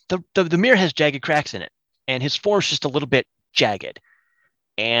 the mirror has jagged cracks in it, and his form's just a little bit jagged.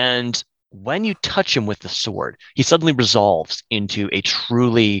 And when you touch him with the sword, he suddenly resolves into a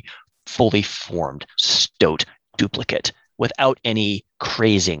truly fully formed Stoat duplicate without any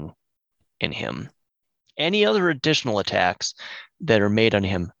crazing in him. Any other additional attacks that are made on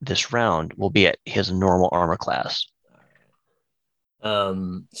him this round will be at his normal armor class.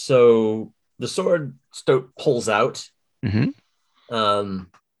 So the sword Stoat pulls out Mm-hmm.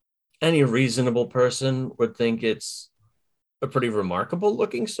 Any reasonable person would think it's a pretty remarkable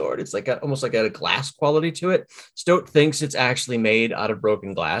looking sword. It's like almost like a glass quality to it. Stoat thinks it's actually made out of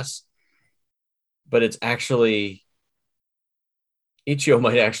broken glass, but it's actually Ichio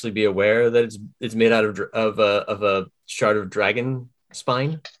might actually be aware that it's made out of a shard of dragon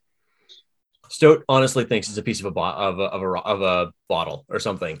spine. Stoat honestly thinks it's a piece of a bottle or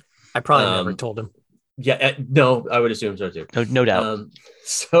something. I probably never told him. Yeah, no, I would assume so too. No doubt.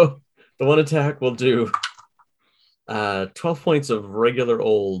 So the one attack will do 12 points of regular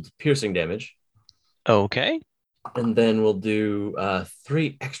old piercing damage. Okay. And then we'll do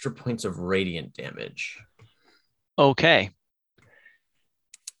 3 extra points of radiant damage. Okay.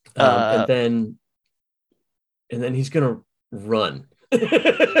 And then he's gonna run,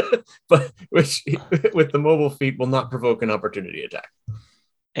 but which with the mobile feat will not provoke an opportunity attack.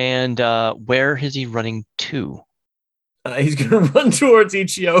 And where is he running to? He's gonna run towards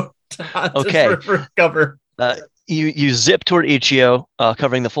Ichio Okay. for cover. You zip toward Ichio,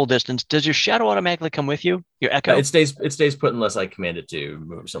 covering the full distance. Does your shadow automatically come with you? Your echo? It stays put unless I command it to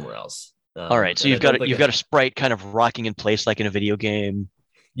move somewhere else. All right, so you've got a sprite kind of rocking in place like in a video game.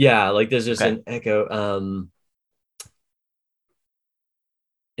 Yeah, like there's just an echo.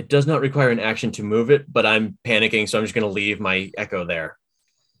 It does not require an action to move it, but I'm panicking, so I'm just going to leave my echo there.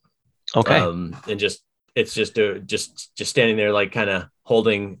 Okay. And it's just standing there, like kind of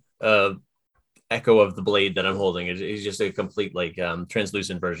holding echo of the blade that I'm holding. It's just a complete like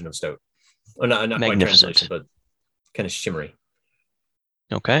translucent version of Stoat. Or not quite translucent, but kind of shimmery.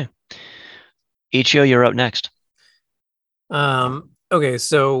 Okay. Ichio, you're up next. Okay,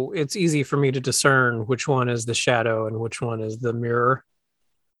 so it's easy for me to discern which one is the shadow and which one is the mirror.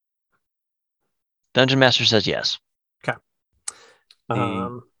 Dungeon Master says yes. Okay.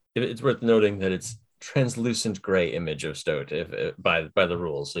 It's worth noting that it's translucent gray image of Stoat by the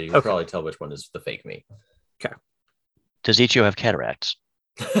rules, so you can probably tell which one is the fake me. Okay. Does Ichio have cataracts?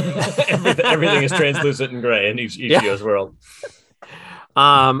 Everything is translucent and gray in Ichio's world.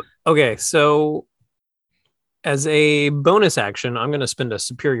 Okay, so as a bonus action, I'm going to spend a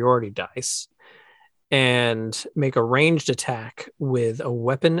superiority dice and make a ranged attack with a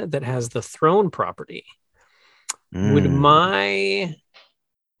weapon that has the thrown property. Can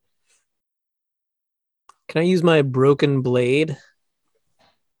I use my broken blade?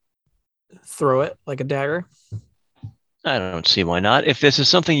 Throw it like a dagger? I don't see why not. If this is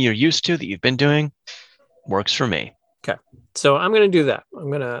something you're used to that you've been doing, works for me. Okay. So I'm going to do that. I'm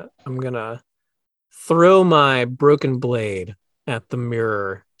going to throw my broken blade at the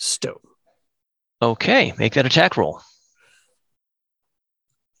mirror Stoat. Okay, make that attack roll.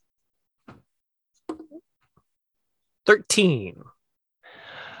 $13.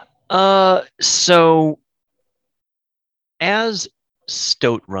 So as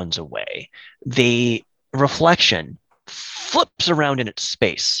Stoat runs away, the reflection flips around in its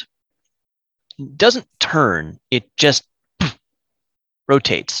space. It doesn't turn, it just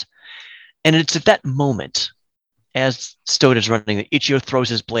rotates. And it's at that moment, as Stoat is running, that Ichio throws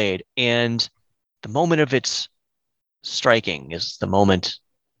his blade, and the moment of its striking is the moment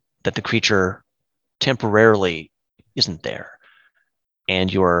that the creature temporarily isn't there.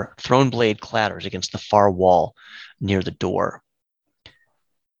 And your thrown blade clatters against the far wall near the door.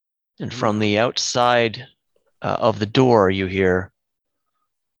 And from the outside of the door, you hear,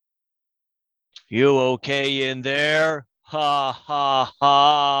 "You okay in there? Ha, ha,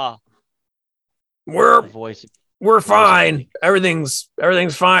 ha." We're fine. Everything's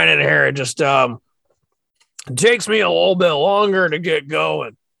fine in here. It just takes me a little bit longer to get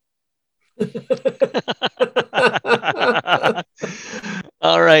going.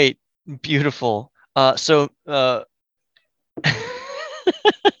 All right, beautiful. So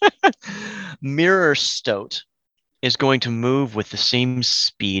Mirror Stoat is going to move with the same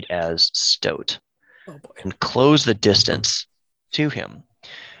speed as Stoat and close the distance to him.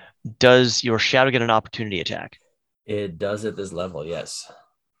 Does your shadow get an opportunity attack? It does at this level, yes.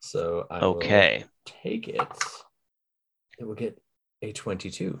 So I will take it. It will get a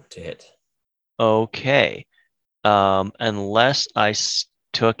 22 to hit. Okay. Unless I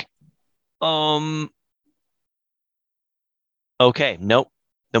took okay, nope.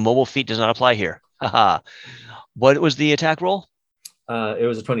 The mobile feat does not apply here. Haha. What was the attack roll? It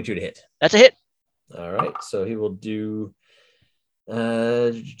was a 22 to hit. That's a hit. All right. So he will do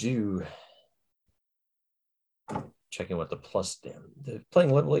checking what the plus damage.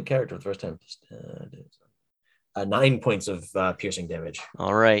 Playing level 8 character for the first time. 9 points of piercing damage.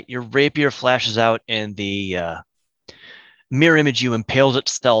 All right. Your rapier flashes out, and the mirror image you impales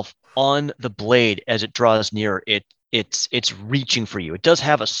itself on the blade as it draws near. It it's reaching for you. It does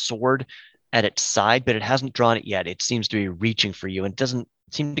have a sword at its side, but it hasn't drawn it yet. It seems to be reaching for you and doesn't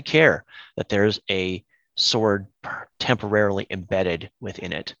seem to care that there's a sword temporarily embedded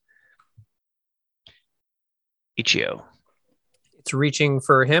within it. Ichio. It's reaching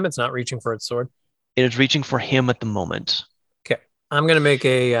for him. It's not reaching for its sword. It is reaching for him at the moment. Okay. I'm going to make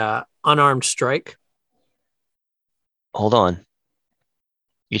a unarmed strike. Hold on.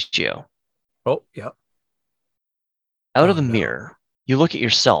 Ichio. Oh, yeah. Out of the mirror, you look at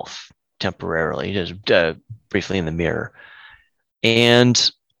yourself temporarily, just briefly in the mirror,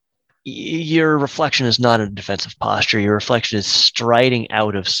 and your reflection is not in a defensive posture. Your reflection is striding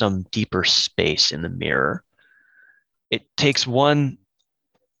out of some deeper space in the mirror. It takes one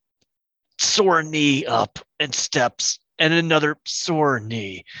sore knee up and steps, and another sore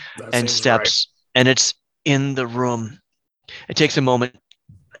knee and steps, and it's in the room. It takes a moment,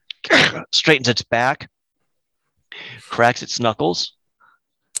 straightens its back, cracks its knuckles,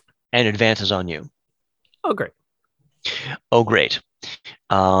 and advances on you. Oh, great. Oh, great.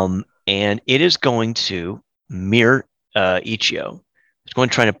 And it is going to mirror Ichio. It's going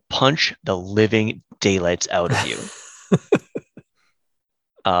to try to punch the living daylights out of you.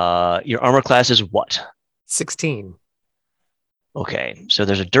 Your armor class is what? 16. Okay, so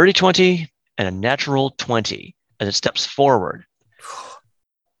there's a dirty 20 and a natural 20. As it steps forward,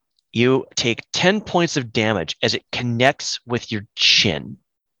 you take 10 points of damage as it connects with your chin.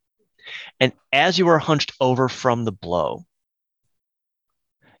 And as you are hunched over from the blow,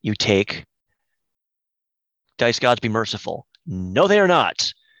 you take, dice gods be merciful. No, they are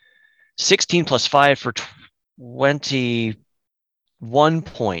not. 16 plus 5 for 21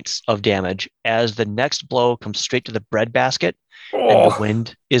 points of damage as the next blow comes straight to the bread basket and the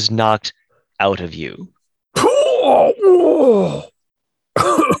wind is knocked out of you.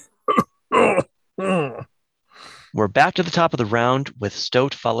 We're back to the top of the round with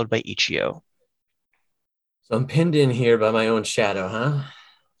Stoat followed by Ichio. So I'm pinned in here by my own shadow, huh?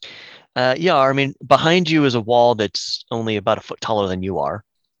 Yeah, I mean, behind you is a wall that's only about a foot taller than you are.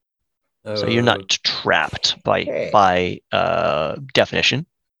 So you're not trapped by definition.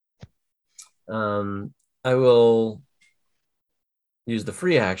 I will use the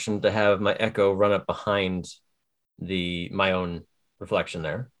free action to have my echo run up behind my own reflection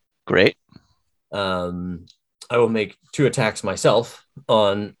there. Great. I will make 2 attacks myself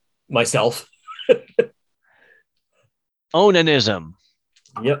on myself. Onanism.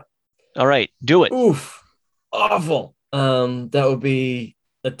 Yep. All right, do it. Oof. Awful. That would be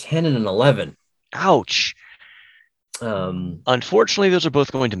a 10 and an 11. Ouch. Unfortunately, those are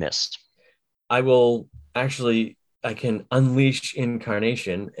both going to miss. I can unleash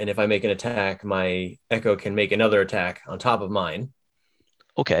incarnation, and if I make an attack, my echo can make another attack on top of mine.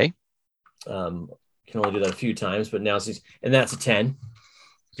 Okay. Can only do that a few times, but now and that's a 10.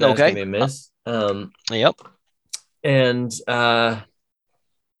 So that's okay. Gonna be a miss. Yep. And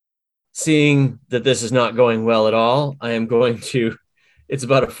seeing that this is not going well at all, I am going to. It's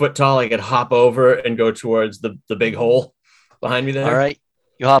about a foot tall. I could hop over and go towards the big hole behind me there. All right.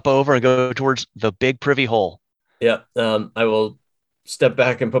 You hop over and go towards the big privy hole. Yeah. I will step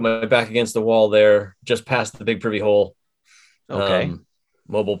back and put my back against the wall there, just past the big privy hole. Okay.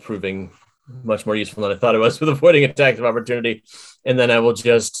 Mobile proving much more useful than I thought it was with avoiding attacks of opportunity. And then I will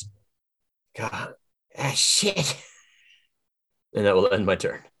just, shit. And that will end my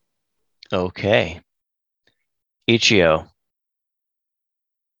turn. Okay. Ichio.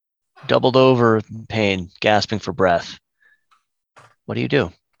 Doubled over in pain, gasping for breath. What do you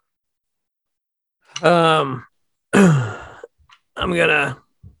do? I'm gonna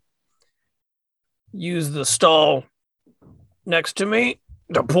use the stall next to me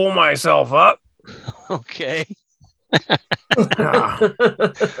to pull myself up. Okay. And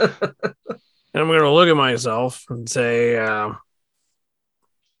I'm gonna look at myself and say, I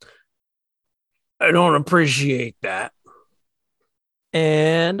don't appreciate that.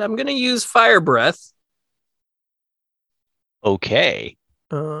 And I'm gonna use fire breath. Okay.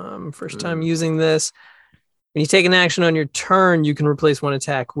 First time using this. When you take an action on your turn, you can replace one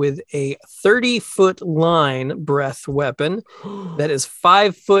attack with a 30-foot line breath weapon that is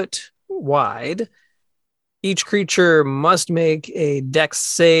 5 foot wide. Each creature must make a dex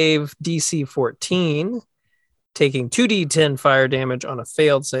save DC 14, taking 2d10 fire damage on a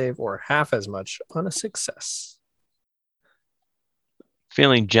failed save or half as much on a success.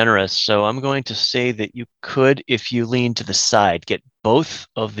 Feeling generous, so I'm going to say that you could, if you lean to the side, get both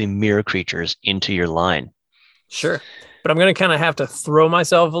of the mirror creatures into your line. Sure. But I'm going to kind of have to throw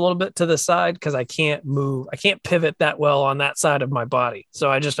myself a little bit to the side because I can't move. I can't pivot that well on that side of my body.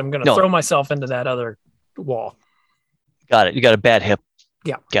 So I'm going to throw myself into that other wall. Got it. You got a bad hip.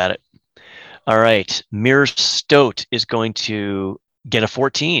 Yeah. Got it. All right. Mirror Stoat is going to get a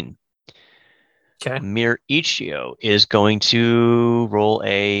 14. Okay. Mirror Ichio is going to roll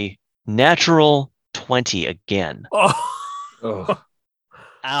a natural 20 again. Oh. Oh.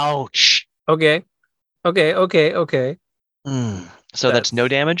 Ouch. Okay. Okay. So that's no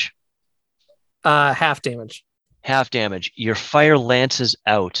damage? Half damage. Half damage. Your fire lances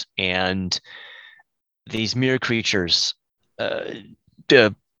out, and these mirror creatures,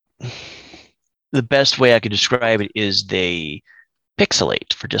 the best way I could describe it is they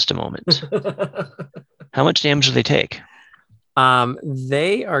pixelate for just a moment. How much damage do they take?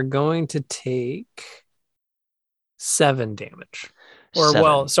 They are going to take 7 damage. Or 7.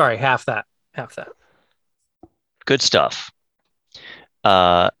 well, sorry, half that. Good stuff.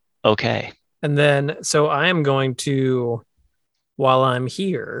 Okay. And then so I am going to, while I'm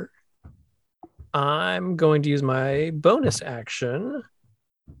here, I'm going to use my bonus action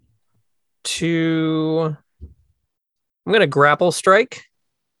to I'm gonna grapple strike.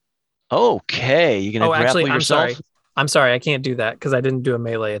 Okay. You're gonna grapple actually, yourself? I'm sorry, I can't do that because I didn't do a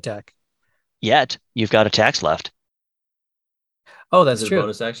melee attack. Yet. You've got attacks left. Oh, that's Is it true. a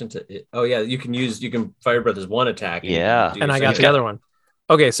bonus action to? Oh yeah, you can fire breath as one attack. And Yeah. And I got the other one.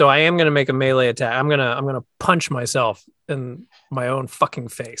 Okay, so I am gonna make a melee attack. I'm gonna punch myself in my own fucking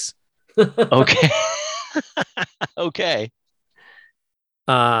face. Okay. Okay.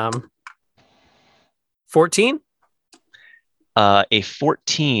 14. A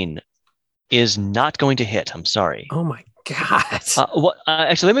 14 is not going to hit. I'm sorry. Oh my god.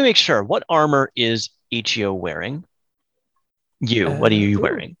 Actually, let me make sure. What armor is Ichio wearing? What are you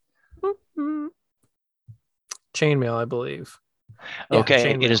wearing? Chainmail, I believe. Okay,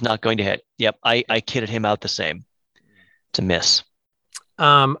 chainmail. it is not going to hit. Yep, I kitted him out the same. It's a miss.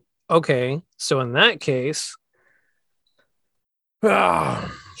 Okay, so in that case,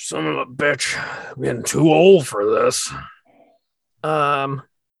 son of a bitch, I'm getting too old for this. And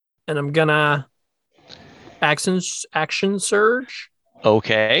I'm gonna action surge.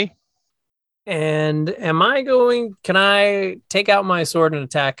 Okay. And can I take out my sword and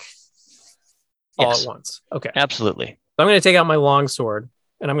attack all at once? Okay. Absolutely. So I'm going to take out my long sword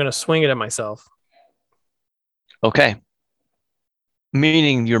and I'm going to swing it at myself. Okay.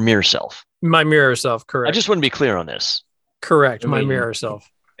 Meaning your mirror self. My mirror self, correct. I just want to be clear on this. Correct, my mirror self.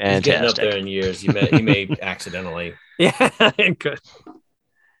 He's getting up there in years. He may accidentally. Yeah, it could.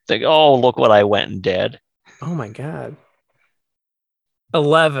 Like, oh, look what I went and did. Oh my god.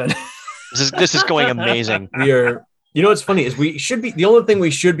 11. This is going amazing. You know what's funny is the only thing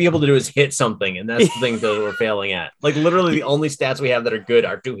we should be able to do is hit something, and that's the thing that we're failing at. Like literally the only stats we have that are good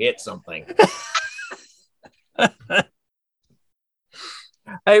are to hit something.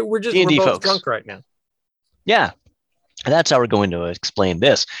 Hey, we're both folks. drunk right now. Yeah. That's how we're going to explain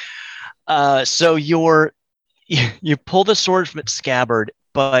this. So you pull the sword from its scabbard,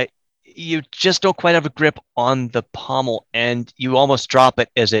 but you just don't quite have a grip on the pommel, and you almost drop it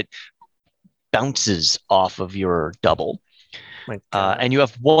as it bounces off of your double. And you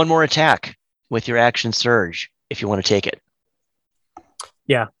have one more attack with your action surge if you want to take it.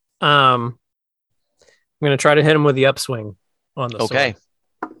 Yeah. I'm going to try to hit him with the upswing on the sword. Okay.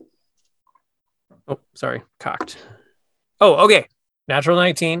 Oh, sorry. Cocked. Oh, okay. Natural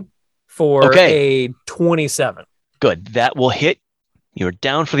 19 for a 27. Good. That will hit. You're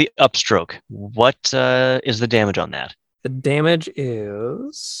down for the upstroke. What is the damage on that? The damage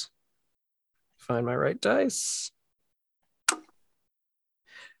is... Find my right dice.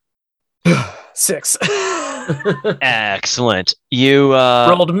 6. Excellent. You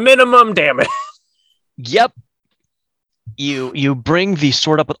rolled minimum damage. Yep. You bring the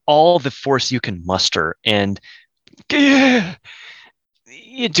sword up with all the force you can muster, and you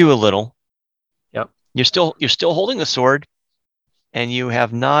do a little. Yep. You're still holding the sword, and you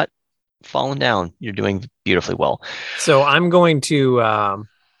have not fallen down. You're doing beautifully well. So I'm going to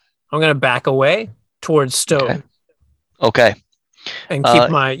back away towards Stoat. Okay. And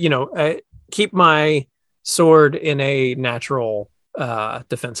keep my sword in a natural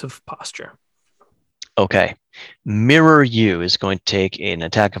defensive posture. Okay. Mirror You is going to take an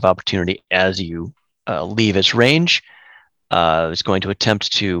attack of opportunity as you leave its range. It's going to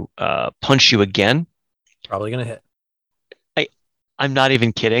attempt to punch you again. Probably going to hit. I'm not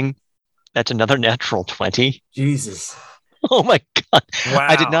even kidding. That's another natural 20. Jesus. Oh my god! Wow.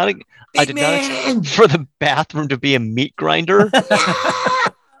 I did not expect for the bathroom to be a meat grinder.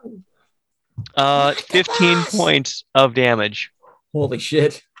 15 points of damage. Holy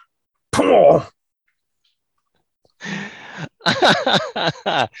shit!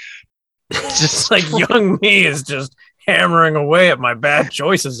 Just like young me is just hammering away at my bad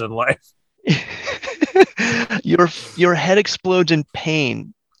choices in life. Your head explodes in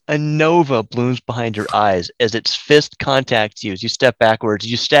pain. A nova blooms behind your eyes as its fist contacts you. As you step backwards,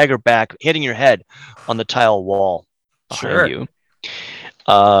 you stagger back, hitting your head on the tile wall behind you.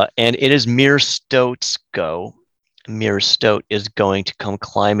 And it is Mir Stoat's go. Mir Stoat is going to come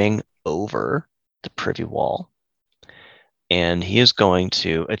climbing over the privy wall, and he is going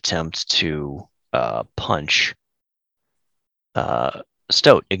to attempt to punch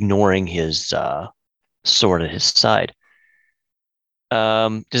Stoat, ignoring his sword at his side.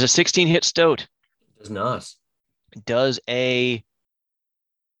 Does a 16 hit Stoat? Does not. Does a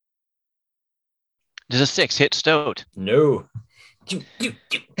 6 hit Stoat? No. Can't hit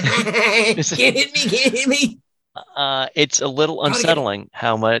me. It's a little unsettling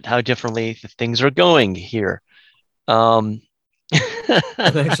how differently things are going here. I'm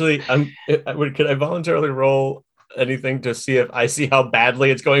could I voluntarily roll anything to see if I see how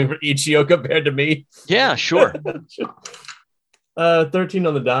badly it's going for Ichio compared to me? Yeah, sure. 13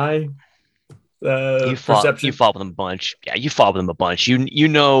 on the die. You Perception. fought with him a bunch. Yeah, you fought with him a bunch. You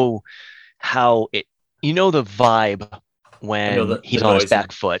know how it. You know the vibe when he's on his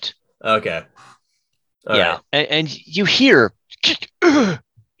back foot. Okay. All right. And you hear,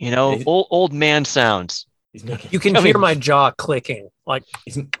 old man sounds. You can hear my jaw clicking. Like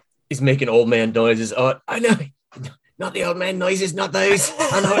he's making old man noises. Oh, I know. Not the old man noises, not those.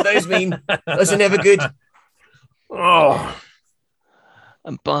 I know what those mean. Those are never good. Oh.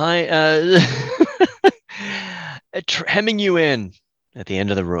 Hemming you in at the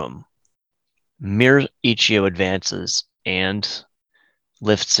end of the room. Mir Ichio advances and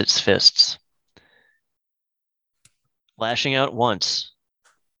lifts its fists, lashing out once.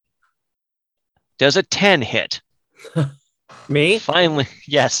 Does a 10 hit? Me? Finally,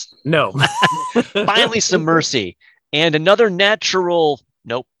 yes. No. Finally, some mercy. And another natural,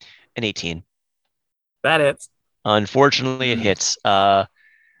 nope, an 18. That hits. Unfortunately, it hits.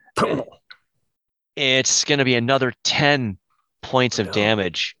 It's going to be another 10 points of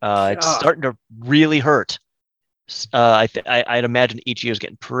damage. It's starting to really hurt. I'd imagine Ichio's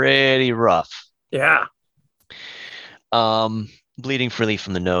getting pretty rough. Yeah. Bleeding freely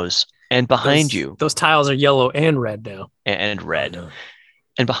from the nose. And behind you... Those tiles are yellow and red now. And red. Oh, no.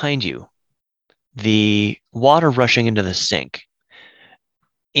 And behind you, the water rushing into the sink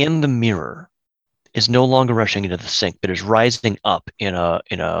in the mirror is no longer rushing into the sink, but is rising up in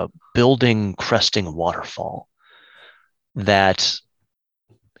a building cresting waterfall that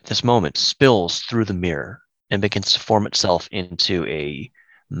at this moment spills through the mirror and begins to form itself into a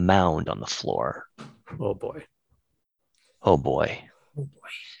mound on the floor. Oh boy. Oh boy. Oh boy.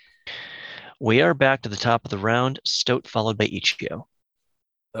 We are back to the top of the round. Stoat followed by Ichio.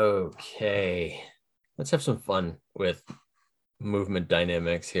 Okay. Let's have some fun with movement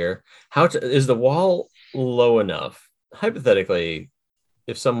dynamics here. Is the wall low enough? Hypothetically,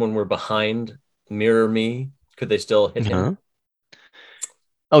 if someone were behind mirror me, could they still hit him?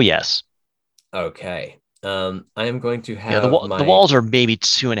 Oh, yes. Okay. I am going to have the walls are maybe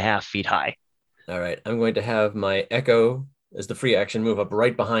 2.5 feet high. All right. I'm going to have my echo as the free action move up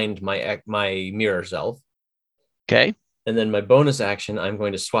right behind my mirror self. Okay. And then my bonus action, I'm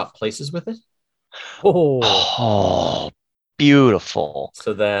going to swap places with it. Oh, beautiful.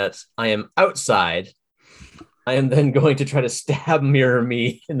 So that I am outside. I am then going to try to stab mirror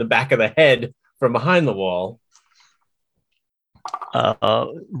me in the back of the head from behind the wall.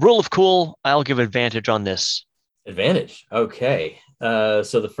 Rule of cool, I'll give advantage on this. Advantage. Okay. So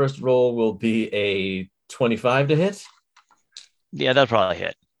the first roll will be a 25 to hit. Yeah, that'll probably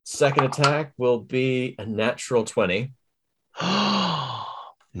hit. Second attack will be a natural 20.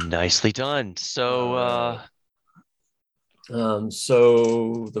 Nicely done. So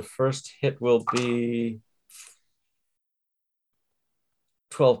so the first hit will be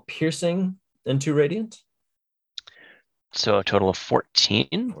 12 piercing and 2 radiant. So a total of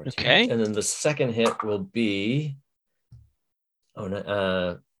 14. Okay. And then the second hit will be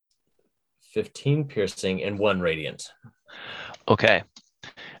 15 piercing and 1 radiant. Okay.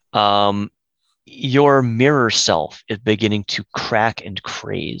 Your mirror self is beginning to crack and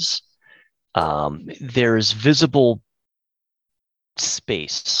craze. There's visible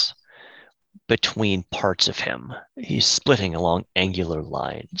space between parts of him. He's splitting along angular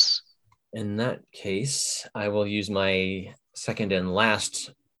lines. In that case, I will use my second and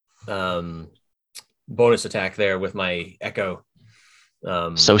last bonus attack there with my echo.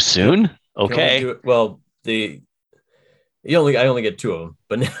 So soon? Okay. I only get 2 of them,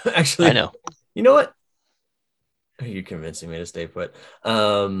 but actually, I know. You know what? You're convincing me to stay put.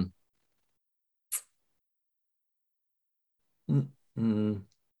 Mm.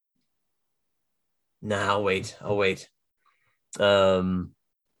 Nah, I'll wait. I'm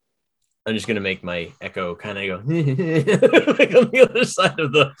just gonna make my echo kind of go like on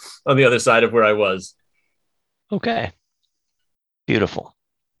the other side of where I was. Okay. Beautiful.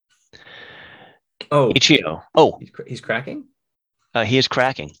 Oh, Ichio. Oh, he's cracking. he is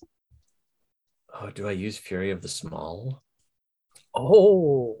cracking. Oh, do I use Fury of the Small?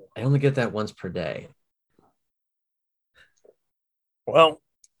 Oh, I only get that once per day. well,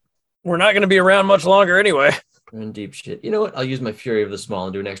 we're not going to be around much longer anyway. We're in deep shit. You know what? I'll use my Fury of the Small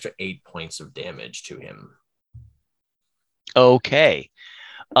and do an extra 8 points of damage to him. Okay.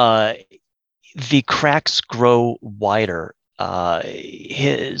 The cracks grow wider.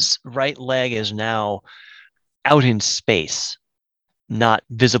 His right leg is now out in space, not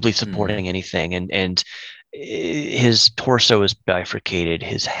visibly supporting anything, and his torso is bifurcated.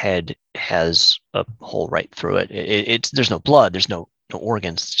 His head has a hole right through it. It's there's no blood, there's no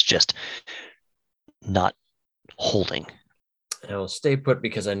organs. It's just not holding. I will stay put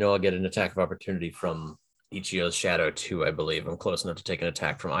because I know I'll get an attack of opportunity from Ichio's shadow too. I believe I'm close enough to take an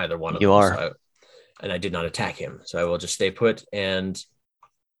attack from either one of You them. are. And I did not attack him, so I will just stay put. And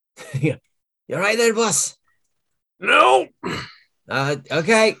you're right there, boss. No.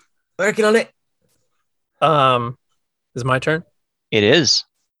 Okay, working on it. Is it my turn? It is.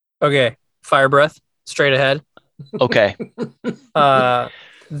 Okay. Fire breath, straight ahead. Okay.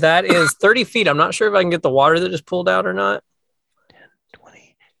 That is 30 feet. I'm not sure if I can get the water that just pulled out or not.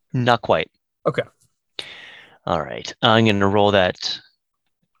 20. Not quite. Okay. All right. I'm going to roll that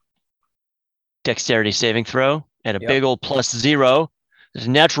dexterity saving throw at a big old +0. There's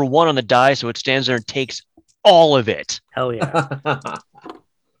a natural 1 on the die, so it stands there and takes all of it. Hell yeah.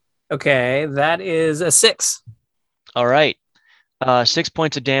 Okay, that is a 6. All right. 6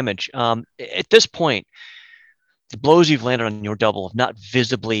 points of damage. At this point, the blows you've landed on your double have not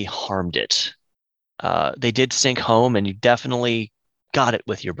visibly harmed it. They did sink home, and you definitely got it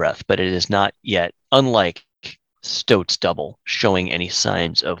with your breath, but it is not yet, unlike Stoat's double, showing any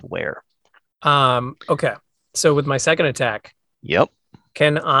signs of wear. Okay. So with my second attack, Yep.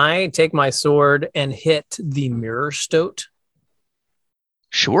 can I take my sword and hit the mirror Stoat?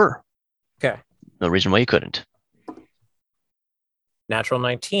 Sure. Okay. No reason why you couldn't. Natural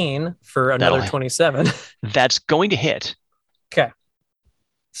 19 for another 27. That's going to hit. Okay.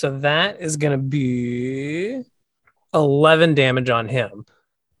 So that is going to be 11 damage on him.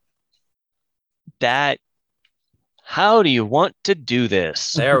 How do you want to do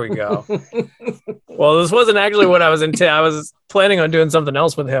this? There we go. Well, this wasn't actually what I was I was planning on doing something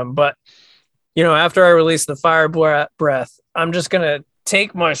else with him, but after I release the fire breath, I'm just going to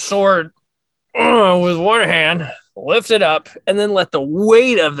take my sword with one hand, lift it up, and then let the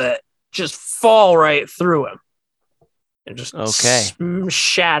weight of it just fall right through him and just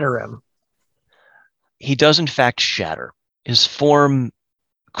shatter him. He does, in fact, shatter. His form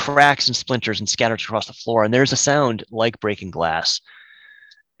cracks and splinters and scatters across the floor, and there's a sound like breaking glass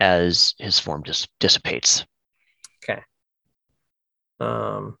as his form just dissipates. Okay.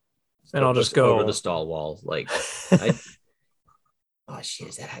 And I'll just go over the stall wall. Like, oh shit,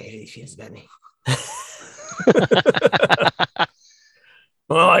 is that how he feels about me?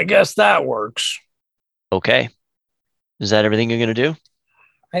 Well, I guess that works. Okay. Is that everything you're going to do?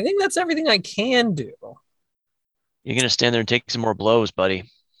 I think that's everything I can do. You're going to stand there and take some more blows, buddy.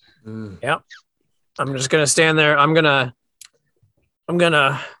 Yeah. I'm just going to stand there. I'm going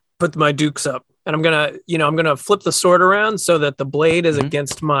to put my dukes up, and I'm going to flip the sword around so that the blade is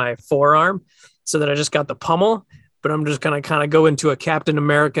against my forearm so that I just got the pummel, but I'm just going to kind of go into a Captain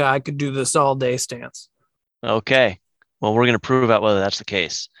America, I could do this all day stance. Okay. Well, we're going to prove out whether that's the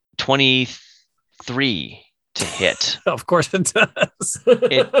case. 23 to hit. Of course it does.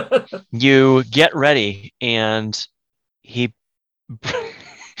 You get ready, and he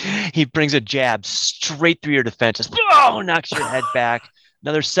brings a jab straight through your defenses. Oh, knocks your head back.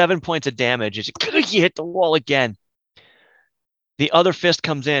 Another 7 points of damage as you hit the wall again. The other fist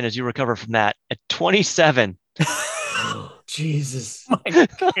comes in as you recover from that at 27. Jesus. My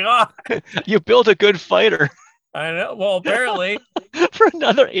God. You built a good fighter. I know. Well, apparently. For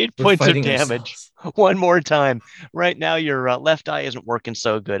another 8 points of damage. One more time. Right now, your left eye isn't working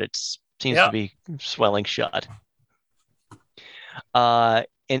so good. It seems to be swelling shut. And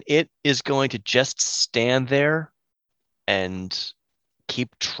it is going to just stand there and keep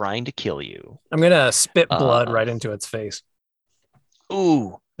trying to kill you. I'm going to spit blood right into its face.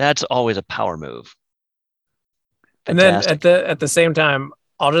 Ooh, that's always a power move. Fantastic. And then at the same time,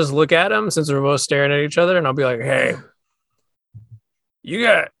 I'll just look at him since we're both staring at each other, and I'll be like, "Hey, you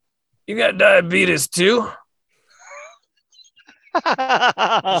got diabetes too?" Just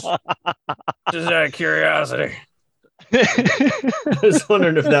out of curiosity. I was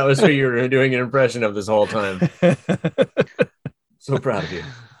wondering if that was who you were doing an impression of this whole time. So proud of you.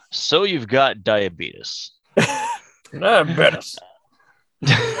 So you've got diabetes. Diabetes.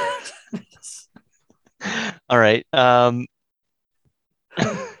 All right.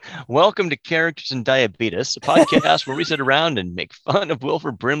 Welcome to Characters in Diabetes, a podcast where we sit around and make fun of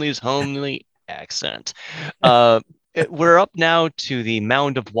Wilford Brimley's homely accent. We're up now to the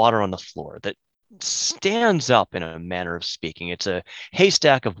mound of water on the floor that stands up in a manner of speaking. It's a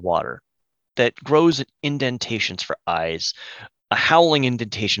haystack of water that grows indentations for eyes, a howling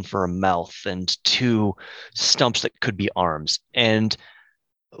indentation for a mouth, and two stumps that could be arms, and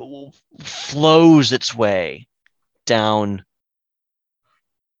flows its way down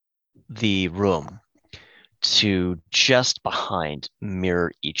the room to just behind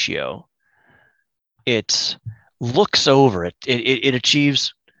Mirror Ichio. It looks over it. It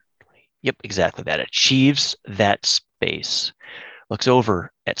achieves. Yep, exactly that. Achieves that space. Looks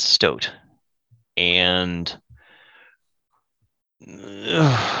over at Stoat and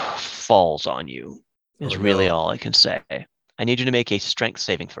falls on you. Is really all I can say. I need you to make a strength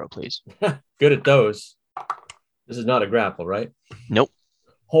saving throw, please. Good at those. This is not a grapple, right? Nope.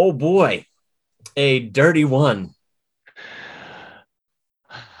 Oh boy, a dirty one.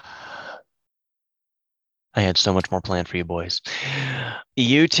 I had so much more planned for you boys.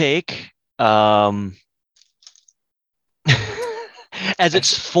 You take as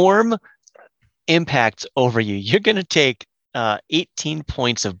its form impacts over you, you're gonna take 18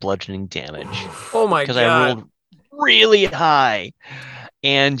 points of bludgeoning damage. Oh my god. Because I rolled really high.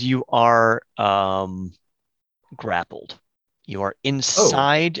 And you are grappled. You are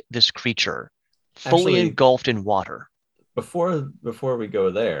inside this creature, fully engulfed in water. Before we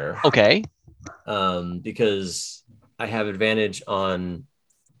go there, okay. Because I have advantage on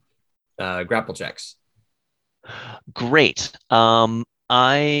grapple checks. Great.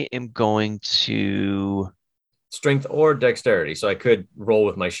 I am going to strength or dexterity, so I could roll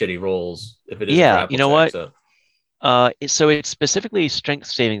with my shitty rolls if it is. Yeah, grapple you know check, what? So. So it's specifically a strength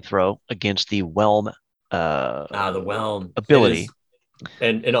saving throw against the whelm. The whelm ability,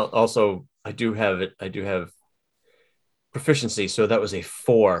 and also I do have proficiency, so that was a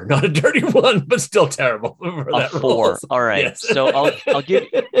 4, not a dirty one, but still terrible. For that 4. Roll. All right, yes. So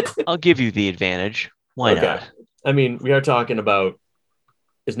I'll give you the advantage. Why not? I mean, we are talking about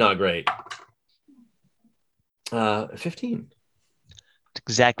it's not great. 15. It's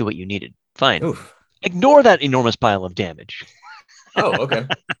exactly what you needed. Fine. Oof. Ignore that enormous pile of damage. Oh, okay.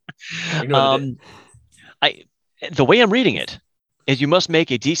 The way I'm reading it is you must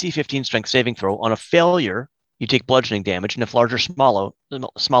make a DC 15 strength saving throw. On a failure, you take bludgeoning damage, and if large or smaller,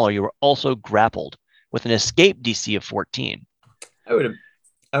 you are also grappled with an escape DC of 14. I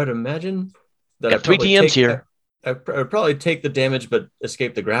would imagine that got 3 TMs here. I would probably take the damage but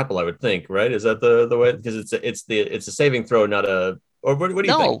escape the grapple. I would think, right? Is that the way? Because it's a saving throw, not a. Or what do you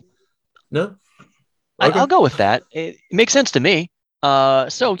think? No. Okay. I'll go with that. It makes sense to me. You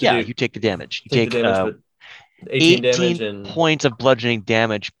take the damage. You take the damage, but 18 damage and points of bludgeoning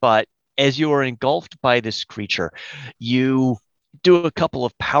damage. But as you are engulfed by this creature, you do a couple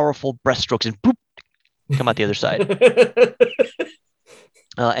of powerful breaststrokes and boop, come out the other side.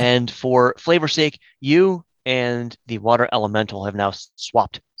 And for flavor's sake, you and the water elemental have now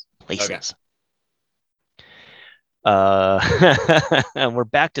swapped places. Okay. And we're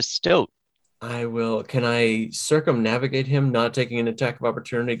back to Stoat. I will. Can I circumnavigate him, not taking an attack of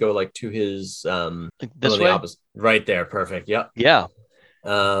opportunity? Go like to his this way, opposite, right there. Perfect. Yep. Yeah.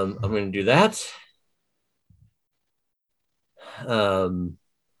 I'm going to do that.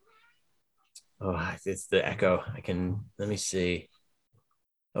 It's the echo. Let me see.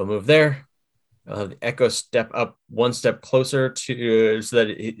 I'll move there. I'll have the echo step up one step closer to so that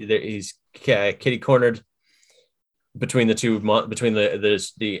he's kitty cornered between the two, between the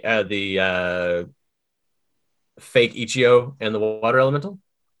fake Ichio and the water elemental.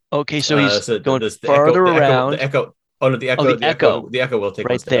 Okay, so he's going farther around. The echo will take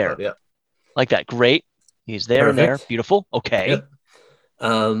right there. Yeah, like that. Great. He's there. Perfect. And there. Beautiful. Okay. Yep.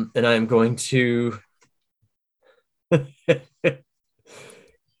 And I'm going to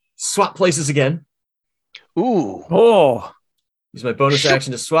swap places again. Ooh. Oh. Use my bonus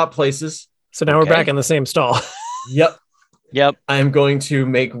action to swap places. So now we're back in the same stall. Yep. I'm going to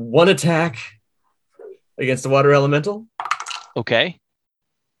make one attack against the water elemental. Okay.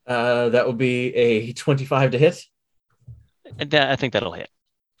 That will be a 25 to hit. And I think that'll hit.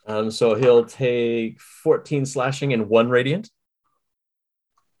 So he'll take 14 slashing and 1 radiant.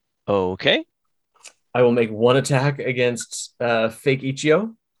 Okay. I will make one attack against fake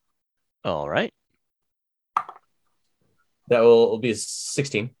Ichio. All right. That will be a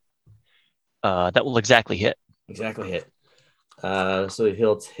 16. That will exactly hit. Exactly hit. So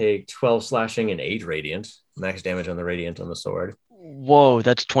he'll take 12 slashing and 8 radiant. Max damage on the radiant on the sword. Whoa,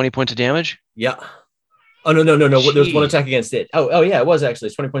 that's 20 points of damage? Yeah. Oh no. There's one Jeez. attack against it. Oh yeah, it was actually.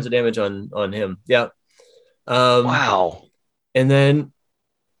 It's 20 points of damage on him. Yeah. Wow. And then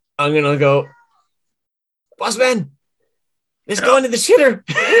I'm gonna go, boss man, it's going to the shitter.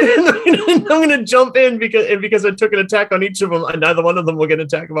 I'm gonna jump in because I took an attack on each of them, and neither one of them will get an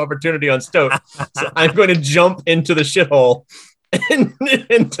attack of opportunity on Stoat. So I'm going to jump into the shithole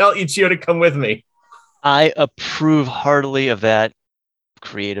and tell Ichio to come with me. I approve heartily of that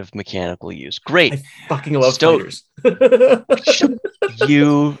creative mechanical use. Great. I fucking love Stoat, spiders.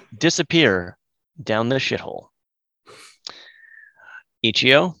 you disappear down the shithole.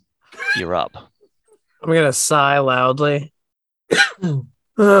 Ichio, you're up. I'm gonna sigh loudly. And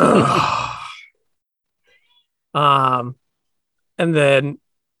then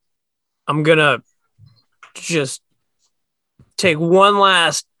I'm gonna just take one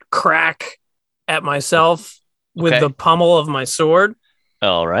last crack at myself with Okay. the pommel of my sword.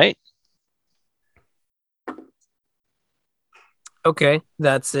 All right. Okay,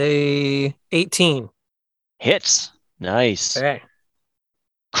 that's a 18. Hits. Nice. Okay,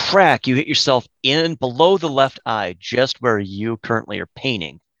 Crack. You hit yourself in below the left eye, just where you currently are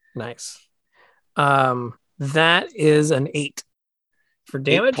painting. nice. That is an 8 for 8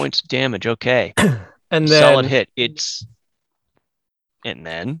 damage. points of damage. Okay. And Solid then hit. It's and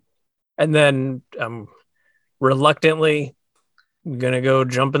then I'm reluctantly gonna go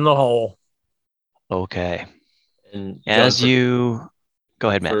jump in the hole. okay. And John, As you go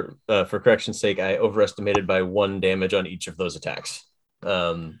ahead, Matt. for correction's sake, I overestimated by 1 damage on each of those attacks.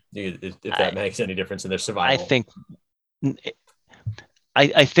 If that makes any difference in their survival.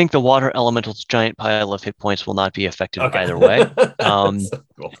 I think the water elemental's giant pile of hit points will not be affected either way. So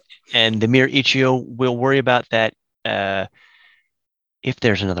cool. And the mere Ichio will worry about that if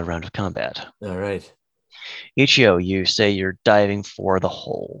there's another round of combat. All right. Ichio, you say you're diving for the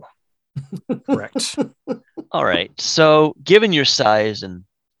hole. Correct. All right. So, given your size and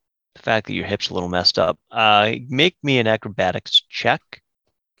the fact that your hip's a little messed up, make me an acrobatics check.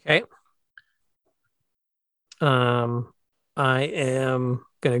 Okay. I am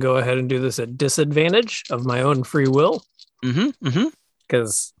gonna go ahead and do this at disadvantage of my own free will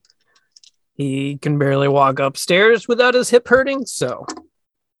because he can barely walk upstairs without his hip hurting. So,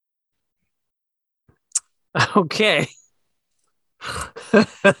 okay.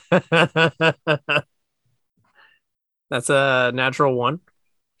 That's a natural 1.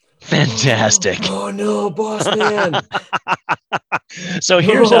 Fantastic. Oh no, boss man. So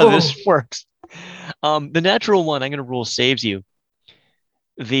here's how this works. The natural 1, I'm going to rule saves you.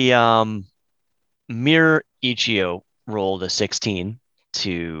 The mere Ichio rolled a 16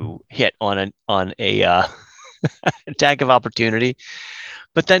 to hit on a attack of opportunity,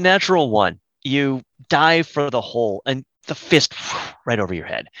 but that natural 1, you dive for the hole and the fist right over your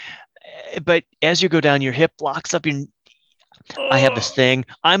head. But as you go down, your hip locks up your. I have this thing.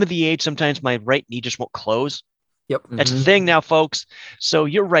 I'm of the age sometimes my right knee just won't close. Yep. That's the thing now, folks. So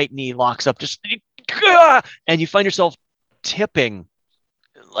your right knee locks up just, and you find yourself tipping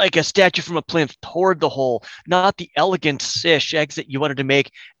like a statue from a plinth toward the hole, not the elegant-ish exit you wanted to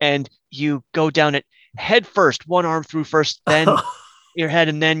make, and you go down it head first, one arm through first, then your head,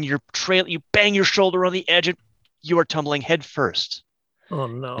 and then you bang your shoulder on the edge, and you are tumbling head first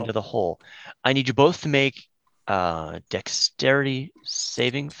into the hole. I need you both to make dexterity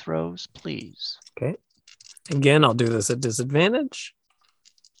saving throws, please. Okay. Again, I'll do this at disadvantage.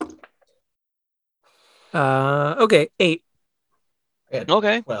 Okay, 8.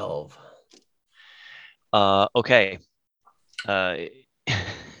 Okay. 12. Okay.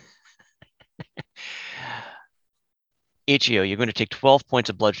 Ichio, you're going to take 12 points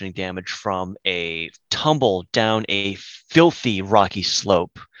of bludgeoning damage from a tumble down a filthy rocky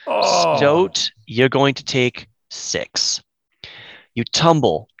slope. Stoat, you're going to take 6. You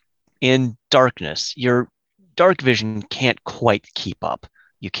tumble in darkness. Your dark vision can't quite keep up.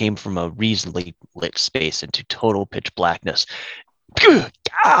 You came from a reasonably lit space into total pitch blackness.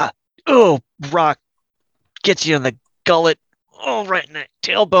 Rock gets you in the gullet, right in that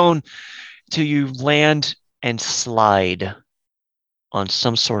tailbone, till you land and slide on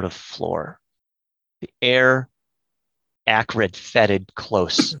some sort of floor. The air, acrid, fetid,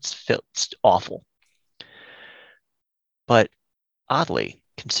 close. It's awful. But oddly,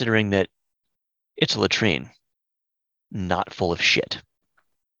 considering that it's a latrine, not full of shit.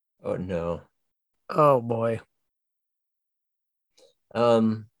 Oh no. Oh boy.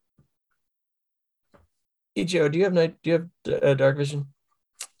 Um, Ichio, do you have dark vision?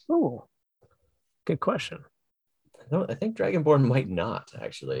 Oh, good question. No, I think Dragonborn might not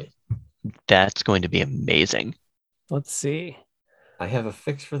actually. That's going to be amazing. Let's see. I have a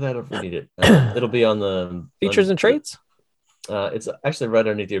fix for that if we need it. It'll be on the Features and traits. It's actually right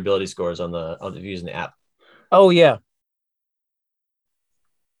underneath your ability scores on using the app. Oh yeah.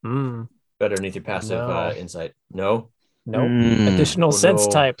 Hmm. Right underneath your passive No. insight. No. Nope. Mm. Additional Oh sense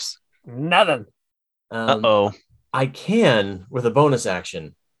no. types. Nothing. Uh-oh. I can with a bonus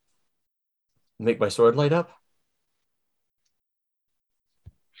action make my sword light up.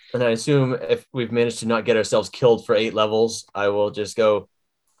 And I assume if we've managed to not get ourselves killed for 8 levels, I will just go.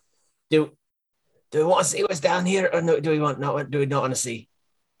 Do Do we want to see what's down here, or no? Do we not want to see?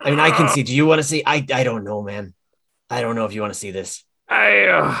 I mean, I can see. Do you want to see? I don't know, man. I don't know if you want to see this.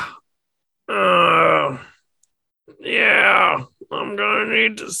 Uh, yeah, I'm gonna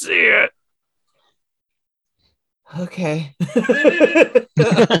need to see it. Okay.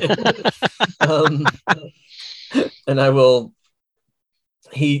 um, and I will.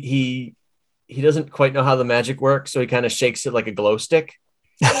 He doesn't quite know how the magic works, so he kind of shakes it like a glow stick.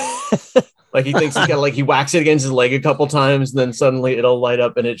 Like he thinks he's got he whacks it against his leg a couple times, and then suddenly it'll light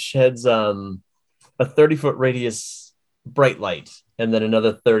up and it sheds a 30-foot radius bright light, and then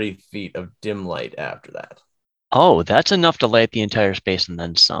another 30 feet of dim light after that. Oh, that's enough to light the entire space and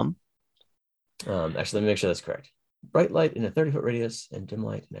then some. Actually, let me make sure that's correct. Bright light in a 30-foot radius and dim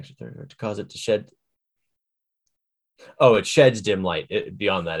light an extra 30 to cause it to shed. Oh, it sheds dim light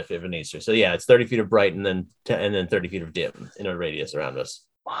beyond that if it needs to. So yeah, it's 30 feet of bright and then 30 feet of dim in a radius around us.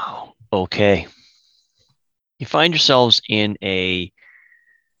 Wow. Okay. You find yourselves in a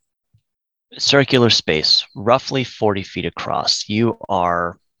circular space, roughly 40 feet across. You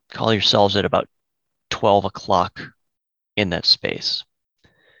call yourselves at about 12 o'clock in that space.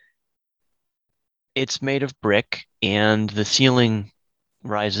 It's made of brick, and the ceiling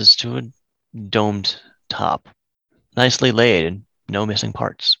rises to a domed top. Nicely laid, no missing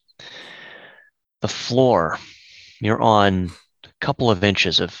parts. The floor, you're on a couple of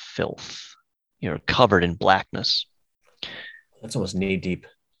inches of filth. You're covered in blackness. That's almost knee deep.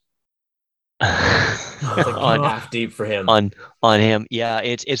 It's like on half deep for him. on him. Yeah,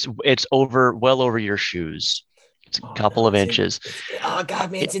 it's well over your shoes. It's a couple of inches. Oh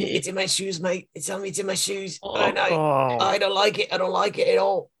God, man, it's in my shoes, mate. It's on me. It's in my shoes. Oh no, Oh, I don't like it. I don't like it at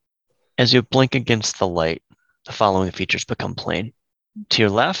all. As you blink against the light, the following features become plain. To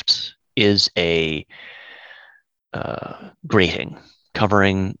your left is a grating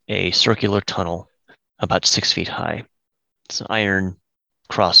covering a circular tunnel about 6 feet high. It's an iron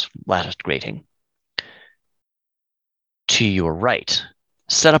cross latticed grating. To your right,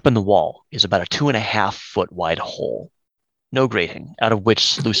 set up in the wall, is about a 2.5 foot wide hole. No grating, out of which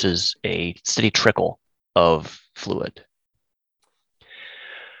sluices a steady trickle of fluid.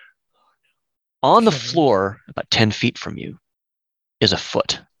 On the floor, about 10 feet from you, is a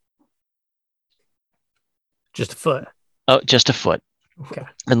foot. just a foot. Oh, just a foot. Okay.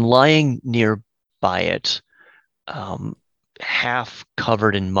 And lying nearby it, half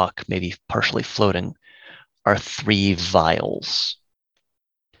covered in muck, maybe partially floating, are 3 vials.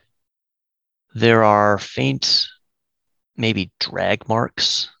 There are faint, maybe drag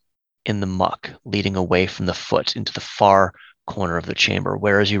marks in the muck leading away from the foot into the far corner of the chamber,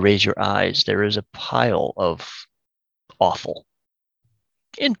 where as you raise your eyes, there is a pile of awful,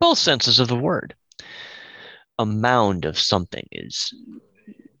 in both senses of the word. A mound of something is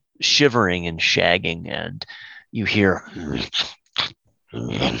shivering and shagging, and you hear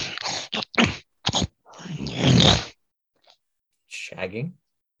shagging.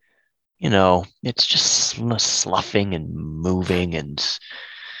 It's just sloughing and moving, and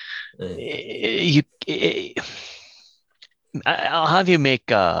I'll have you make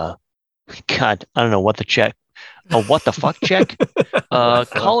God, I don't know what the check, a what the fuck check.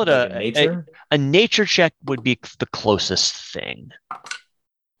 Call it like nature. A nature check would be the closest thing.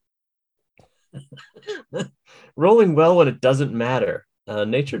 Rolling well when it doesn't matter.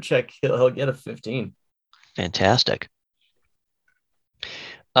 Nature check, he'll get a 15. Fantastic.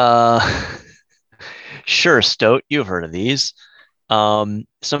 Sure, Stoat, you've heard of these.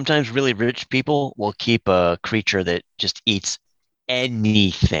 Sometimes really rich people will keep a creature that just eats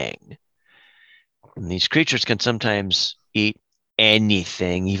anything. And these creatures can sometimes eat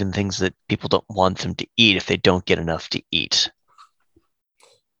anything, even things that people don't want them to eat if they don't get enough to eat.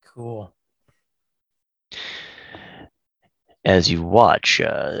 Cool. As you watch,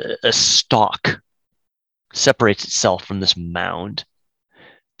 a stalk separates itself from this mound.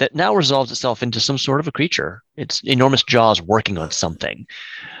 that now resolves itself into some sort of a creature. Its enormous jaws working on something.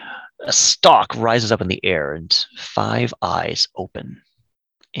 A stalk rises up in the air, and 5 eyes open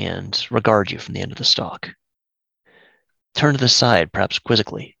and regard you from the end of the stalk. Turn to the side, perhaps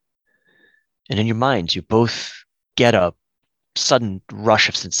quizzically. And in your minds, you both get a sudden rush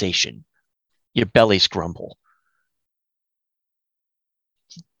of sensation. Your bellies grumble.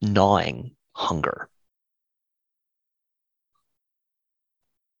 Gnawing hunger.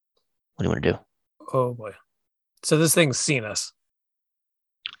 What do you want to do? Oh boy. So this thing's seen us.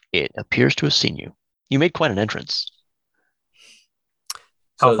 It appears to have seen you. You made quite an entrance.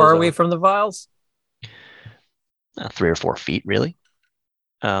 How far are we from the vials? 3 or 4 feet, really.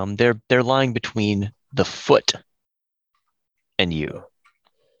 They're lying between the foot and you.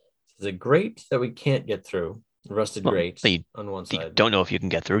 There's a grate that we can't get through. Rusted grate on one side. You don't know if you can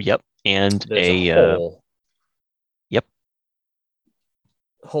get through. Yep. And there's a hole. Yep.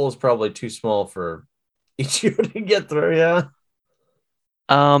 Hole is probably too small for Ichio to get through. Yeah.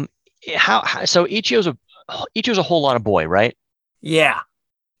 So Ichio's a whole lot of boy, right? Yeah.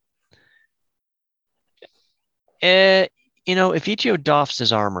 If Ichio doffs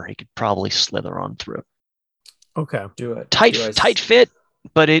his armor, he could probably slither on through. Okay. Do it. Tight fit,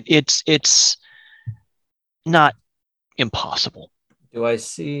 but it's not impossible. Do I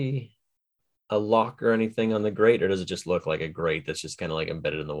see a lock or anything on the grate, or does it just look like a grate that's just kind of like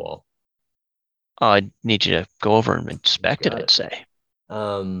embedded in the wall? I need you to go over and inspect it, I'd say.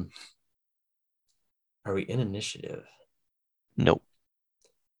 Are we in initiative? Nope.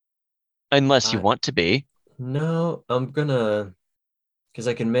 Unless you want to be. No, I'm gonna, because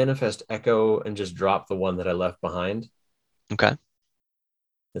I can manifest echo and just drop the one that I left behind. Okay.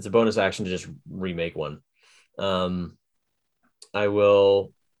 It's a bonus action to just remake one. I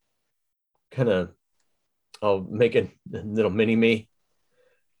will I'll make a little mini me.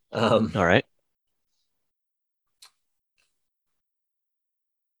 All right.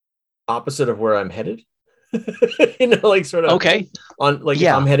 Opposite of where I'm headed. Like sort of okay. On like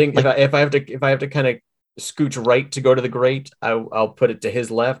yeah, if I'm heading, like, if I have to kind of scooch right to go to the grate, I'll put it to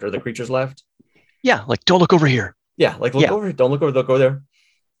his left or the creature's left. Yeah, like don't look over here. Yeah, like look over. Don't look over. They'll go there,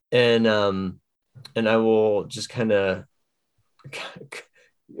 and I will just kind of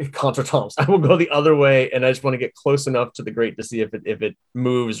contretemps. I will go the other way, and I just want to get close enough to the grate to see if it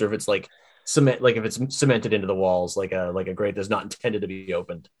moves or if it's like cement, like if it's cemented into the walls, like a grate that's not intended to be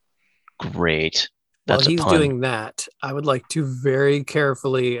opened. Great. While he's doing that, I would like to very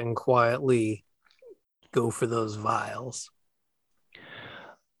carefully and quietly go for those vials.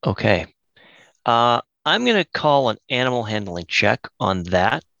 Okay. I'm going to call an animal handling check on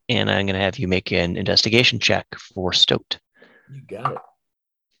that, and I'm going to have you make an investigation check for Stoat. You got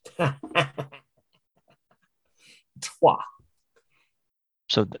it. Trois.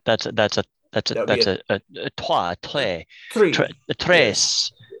 So that's a trois, tres. Three.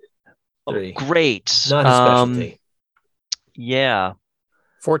 Tres. Three. Great. Not his specialty. Yeah.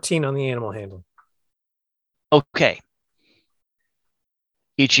 14 on the animal handling. Okay.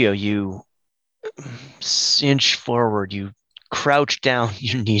 Ichio, you inch forward, you crouch down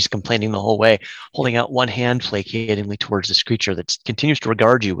your knees, complaining the whole way, holding out one hand placatingly towards this creature that continues to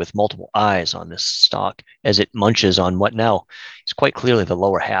regard you with multiple eyes on this stalk as it munches on what now is quite clearly the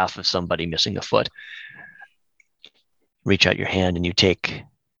lower half of somebody missing a foot. Reach out your hand and you take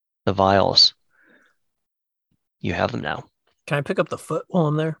the vials. You have them now. Can I pick up the foot while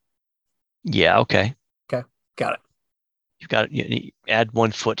I'm there? Yeah, okay. Okay, got it. You've got it. You add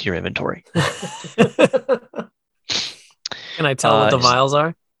 1 foot to your inventory. Can I tell what the vials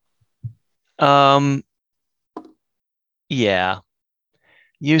are? Yeah.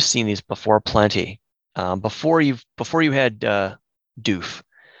 You've seen these before plenty. Before you had Doof,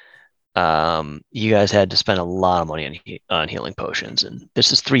 you guys had to spend a lot of money on healing potions, and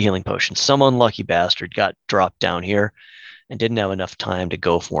this is 3 healing potions. Some unlucky bastard got dropped down here and didn't have enough time to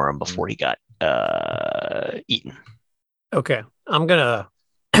go for him before he got eaten. Okay, I'm gonna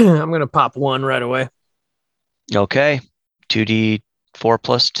pop 1 right away. Okay, 2d4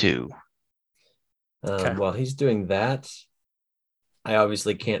 plus 2. Okay. While he's doing that, I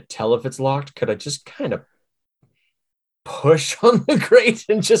obviously can't tell if it's locked. Could I just kind of push on the grate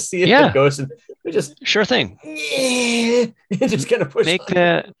and just see if it goes? And just sure thing. Yeah, just kind of push. Make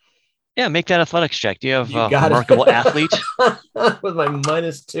that athletics check. Do you have a remarkable athlete? With my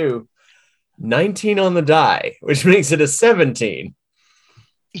 -2, 19 on the die, which makes it a 17.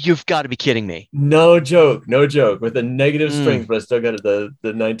 You've got to be kidding me. No joke. With a negative strength, but I still got the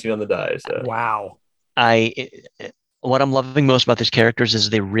 19 on the die. So. Wow. what I'm loving most about these characters is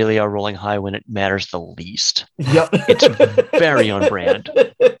they really are rolling high when it matters the least. Yep. It's very on brand.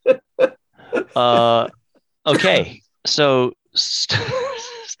 Okay, so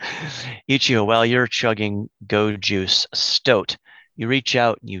Ichio, while you're chugging Go Juice Stoat, you reach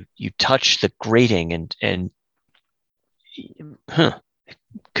out and you touch the grating and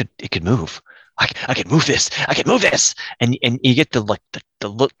it could move. I could move this. I could move this. And you get the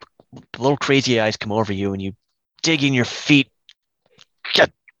little crazy eyes come over you and you dig in your feet,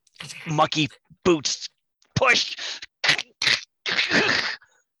 get mucky boots, push,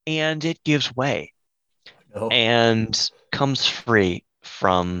 and it gives way and comes free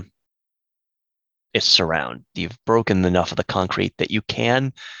from its surround. You've broken enough of the concrete that you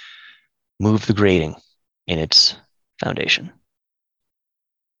can move the grating in its foundation.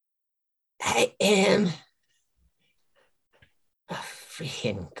 I am a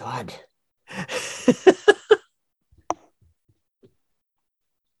freaking god.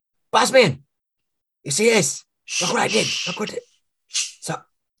 Boss man, you see this? Look what I did. Look what. So,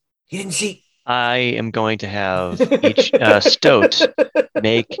 you didn't see. I am going to have each Stoat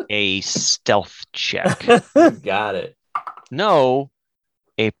make a stealth check. Got it. No,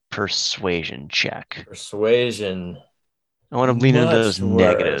 a persuasion check. Persuasion. I want to lean into those Much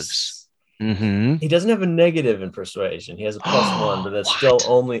negatives. Mm-hmm. He doesn't have a negative in persuasion. He has a +1, but that's still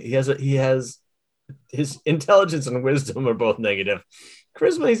only he has his intelligence and wisdom are both negative.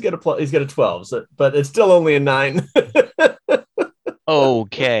 Charisma, he's got a 12, so, but it's still only a 9.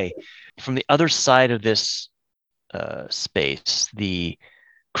 Okay. From the other side of this space, the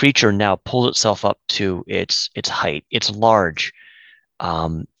creature now pulls itself up to its height. It's large,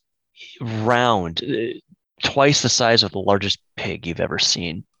 round, twice the size of the largest pig you've ever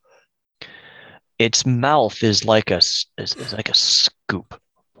seen. Its mouth is like a scoop,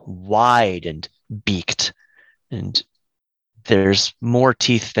 wide and beaked, and there's more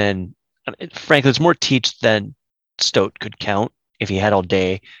teeth than, frankly, there's more teeth than Stoat could count if he had all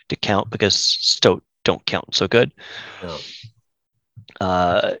day to count, because Stoat don't count so good. No.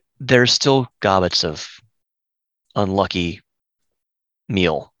 There's still gobbets of unlucky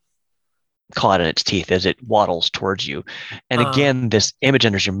meal caught in its teeth as it waddles towards you. And again, this image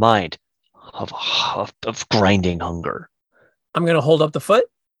enters your mind of grinding hunger. I'm going to hold up the foot.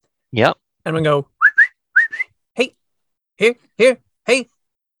 Yep. And I'm going to go, hey, here, hey,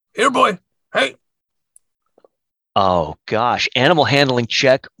 here, boy, hey. Oh, gosh. Animal handling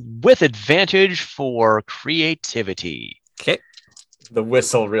check with advantage for creativity. Okay. The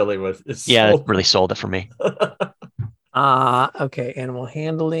whistle really was. Yeah, it really sold it for me. Okay. Animal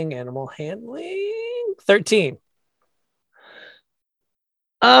handling. 13.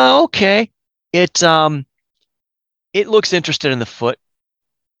 Okay. It looks interested in the foot.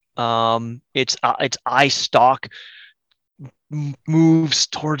 Its eye stalk moves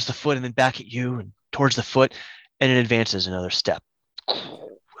towards the foot and then back at you and towards the foot, and it advances another step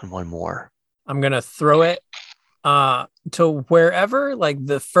and one more. I'm gonna throw it to wherever like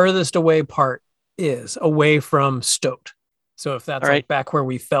the furthest away part is, away from Stoat. So if that's like back where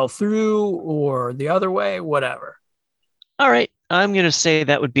we fell through or the other way, whatever. All right. I'm going to say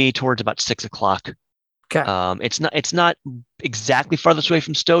that would be towards about 6 o'clock. Okay. It's not exactly farthest away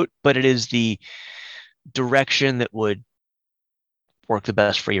from Stoat, but it is the direction that would work the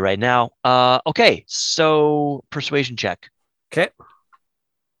best for you right now. Okay. So persuasion check. Okay.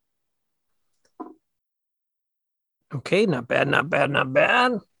 Okay. Not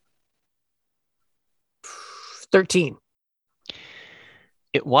bad. 13.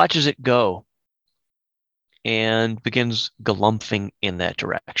 It watches it go and begins galumphing in that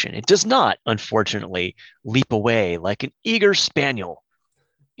direction. It does not, unfortunately, leap away like an eager spaniel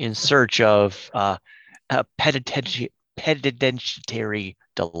in search of penitentiary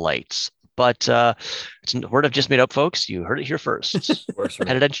delights. But it's a word I've just made up, folks. You heard it here first.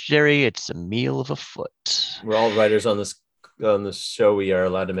 Penitentiary, it's a meal of a foot. We're all writers on this show. We are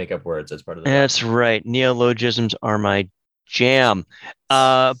allowed to make up words as part of the That's right. Neologisms are my jam.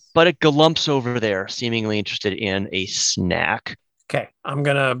 But it galumps over there, seemingly interested in a snack. Okay. I'm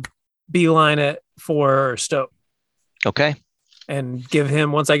going to beeline it for Stoat. Okay. And give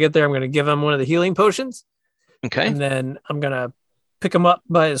him, once I get there, I'm going to give him one of the healing potions. Okay. And then I'm going to pick him up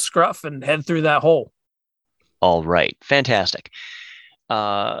by his scruff and head through that hole. All right. Fantastic.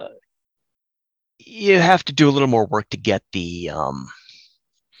 You have to do a little more work to get the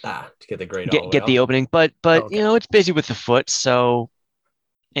to get the grade get the opening, but okay. You know, it's busy with the foot, so,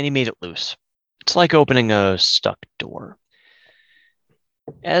 and he made it loose. It's like opening a stuck door.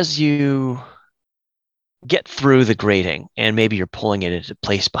 As you get through the grating and maybe you're pulling it into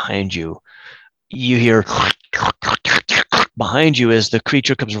place behind you, you hear behind you as the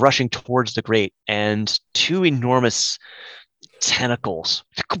creature comes rushing towards the grate, and two enormous tentacles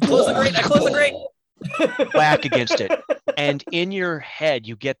Close the grate. I close the grate. whack against it, and in your head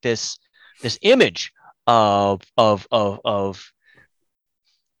you get this image of a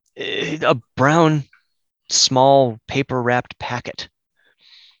brown small paper wrapped packet,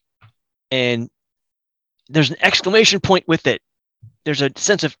 and there's an exclamation point with it. There's a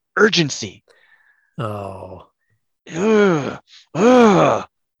sense of urgency. Oh. Ugh, ugh.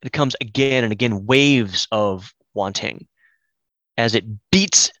 It comes again and again, waves of wanting, as it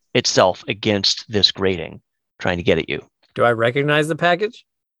beats itself against this grating, trying to get at you. Do I recognize the package?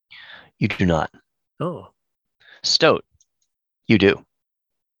 You do not. Oh. Stoat, you do.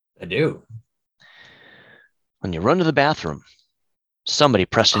 I do. When you run to the bathroom, somebody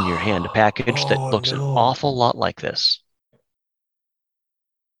pressed in your hand a package that looks an awful lot like this.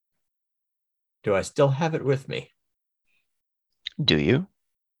 Do I still have it with me? Do you?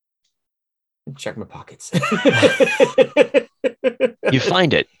 Check my pockets. You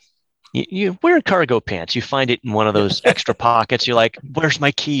find it. You wear cargo pants. You find it in one of those extra pockets. You're like, where's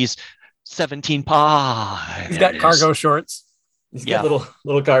my keys? 17 pies. He's got cargo shorts. He's got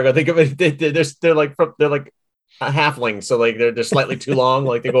little cargo. Think of it. They're like a halfling, so like they're slightly too long.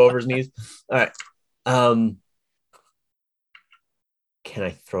 Like they go over his knees. All right. Can I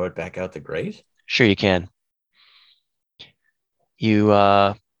throw it back out the grate? Sure, you can. You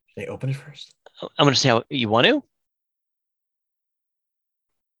They open it first. I'm going to say how you want to.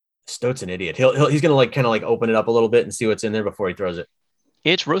 Stoat's an idiot. He's gonna like kind of like open it up a little bit and see what's in there before he throws it.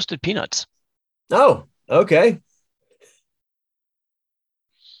 It's roasted peanuts. Oh, okay.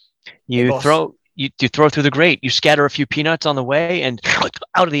 You throw through the grate. You scatter a few peanuts on the way, and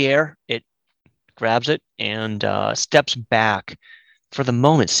out of the air, it grabs it and steps back, for the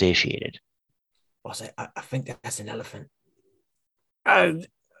moment satiated. Boss, I think that's an elephant.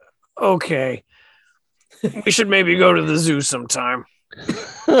 Okay. We should maybe go to the zoo sometime.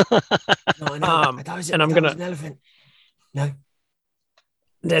 No, I know. I thought it was an elephant. No,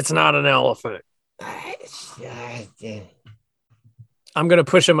 that's not an elephant. Yeah. I'm gonna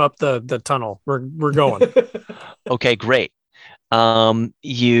push him up the tunnel. We're going. Okay, great.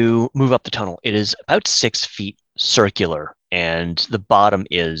 You move up the tunnel. It is about 6 feet circular, and the bottom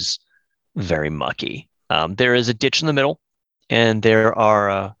is very mucky. There is a ditch in the middle, and there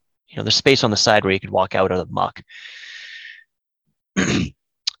are there's space on the side where you could walk out of the muck.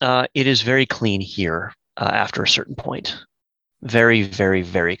 It is very clean here after a certain point. Very, very,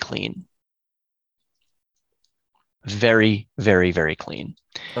 very clean. Very, very, very clean.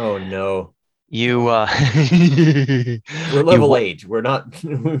 Oh no. You we're level 8. We're not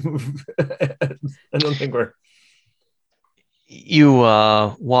I don't think we're you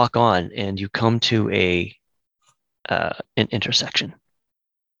walk on and you come to an intersection.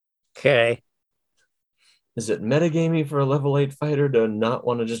 Okay. Is it metagaming for a level 8 fighter to not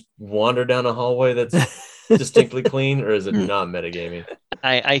want to just wander down a hallway that's distinctly clean, or is it not metagaming?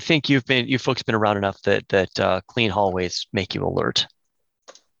 I think you folks been around enough that clean hallways make you alert.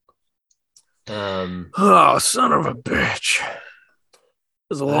 Oh, son of a bitch. It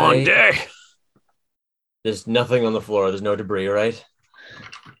was a long day. There's nothing on the floor. There's no debris, right?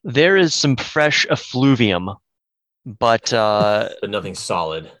 There is some fresh effluvium, but nothing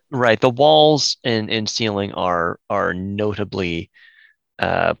solid. Right. The walls and ceiling are notably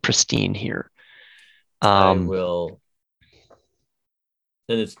pristine here. I will.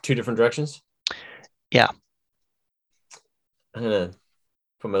 And it's 2 different directions? Yeah. I'm going to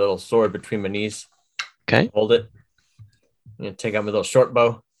put my little sword between my knees. Okay. Hold it. I'm going to take out my little short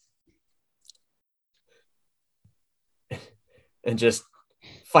bow. And just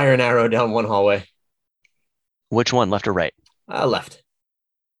fire an arrow down one hallway. Which one, left or right? Left.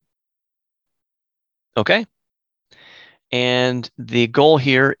 Okay. And the goal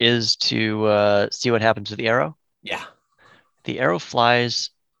here is to see what happens to the arrow? Yeah. The arrow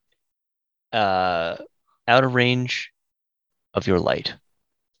flies out of range of your light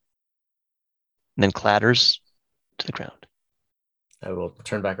and then clatters to the ground. I will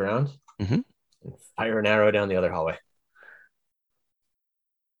turn back around and fire an arrow down the other hallway.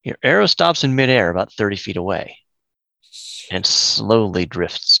 Your arrow stops in midair about 30 feet away and slowly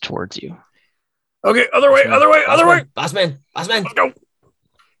drifts towards you. Okay, other way. Boss man. Let's go.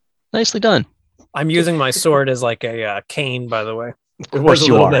 Nicely done. I'm using my sword as like a cane, by the way. Of course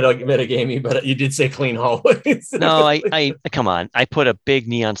you are. Metagamey, but you did say clean hallways. No, I come on. I put a big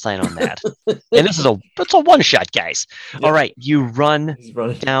neon sign on that. And that's a one shot, guys. Yep. All right, you run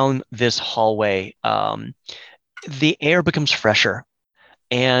down this hallway. The air becomes fresher,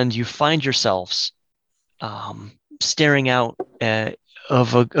 and you find yourselves staring out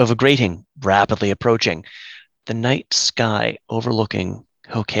of a grating rapidly approaching. The night sky overlooking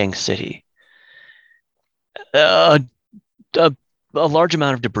Kang City. A, a large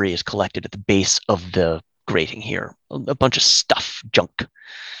amount of debris is collected at the base of the grating here. A bunch of stuff, junk.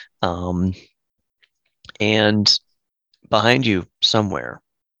 And behind you somewhere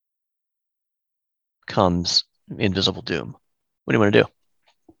comes Invisible Doom. What do you want to do?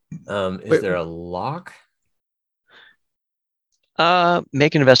 Is there a lock?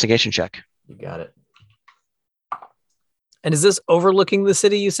 Make an investigation check. You got it. And is this overlooking the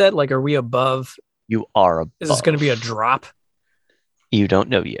city, you said? Like, are we above? You are above. Is this going to be a drop? You don't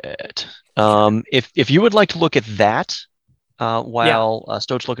know yet. If you would like to look at that while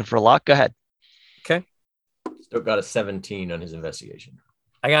Stoat's looking for a lock, go ahead. Okay. Stoat got a 17 on his investigation.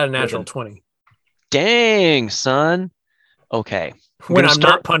 I got a natural 20. Dang, son. Okay. When I'm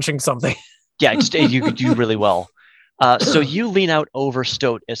not punching something. Yeah, you could do really well. So you lean out over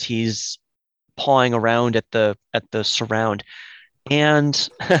Stoat as he's pawing around at the surround, and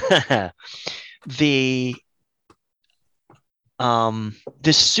this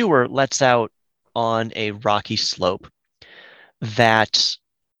sewer lets out on a rocky slope that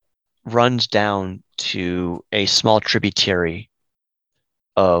runs down to a small tributary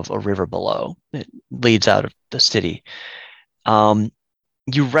of a river below. It leads out of the city.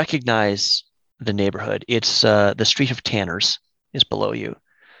 You recognize the neighborhood. It's the Street of Tanners is below you.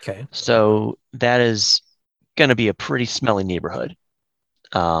 Okay. So that is going to be a pretty smelly neighborhood.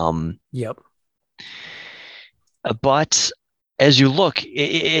 Yep. But as you look,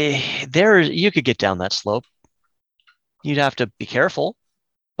 there you could get down that slope. You'd have to be careful,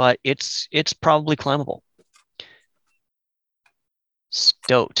 but it's probably climbable.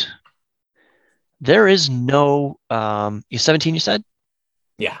 Stoat. There is no you 17, you said?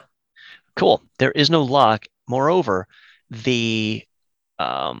 Yeah. Cool. There is no lock. Moreover, the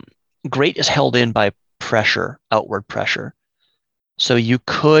grate is held in by pressure, outward pressure. So you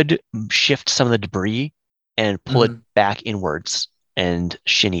could shift some of the debris and pull it back inwards and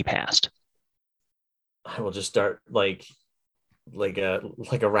shinny past. I will just start like a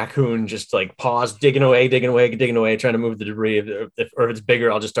raccoon, just like pause, digging away, trying to move the debris. Or if it's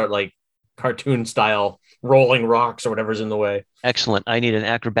bigger, I'll just start like cartoon style rolling rocks or whatever's in the way. Excellent. I need an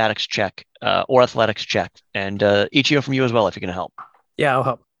acrobatics check or athletics check, and Ichio from you as well if you can help. Yeah, I'll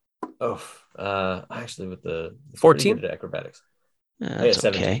help. Oh, actually with the 14 acrobatics. That's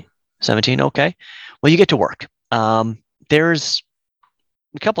 17. Okay. 17. Okay. Well, you get to work. There's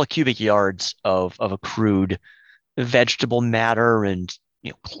a couple of cubic yards of accrued vegetable matter and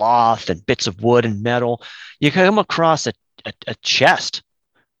cloth and bits of wood and metal. You come across a chest,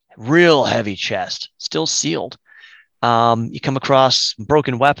 real heavy chest, still sealed. You come across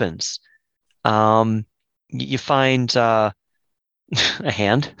broken weapons. You find a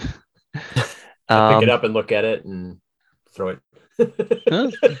hand. I pick it up and look at it and throw it.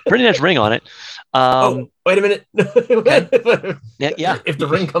 Pretty nice ring on it. Wait a minute. Okay. Yeah. If the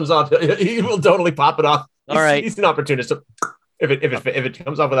ring comes off, he will totally pop it off. All right. He's an opportunist. So if it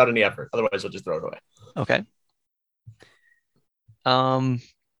comes off without any effort, otherwise he'll just throw it away. Okay.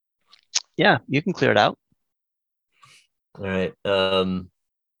 Yeah, you can clear it out. All right.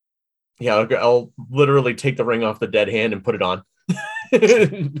 Yeah, I'll literally take the ring off the dead hand and put it on.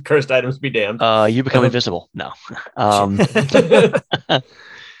 Cursed items be damned. You become invisible. No.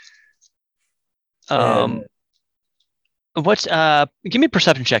 What's give me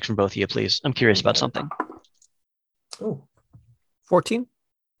perception checks from both of you, please. I'm curious about something. Oh. 14?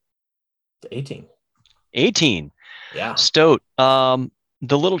 18. 18. Yeah. Stoat, the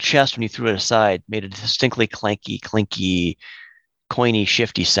little chest when you threw it aside made a distinctly clinky, coiny,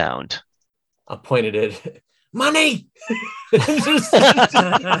 shifty sound. I pointed it. Money! Big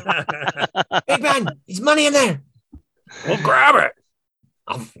man, there's money in there. We'll grab it.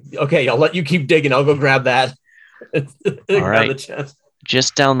 Okay, I'll let you keep digging. I'll go grab that. All right. The chest.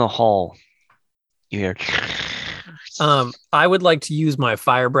 Just down the hall, you hear. I would like to use my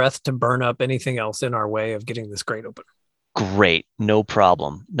fire breath to burn up anything else in our way of getting this grate open. Great, no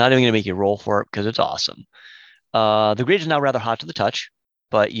problem. Not even going to make you roll for it because it's awesome. The grate is now rather hot to the touch,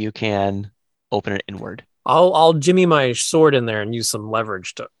 but you can open it inward. I'll jimmy my sword in there and use some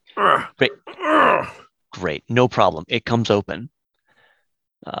leverage to. Great, no problem. It comes open.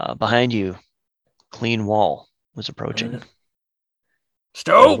 Behind you, clean wall was approaching.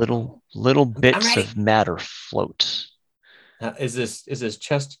 Stoat! Little bits of matter float. Is this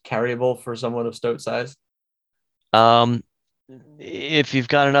chest carryable for someone of Stoat size? If you've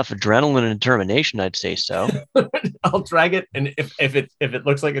got enough adrenaline and determination, I'd say so. I'll drag it, and if it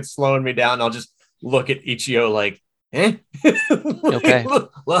looks like it's slowing me down, I'll just look at Ichio like, Eh? Okay.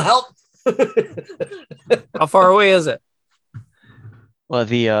 Well, help. How far away is it? Well,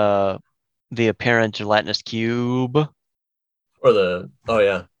 the apparent gelatinous cube, Or the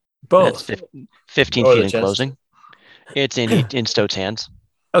yeah, that's Both. 15 or feet the chest. enclosing. It's in Stoat's hands.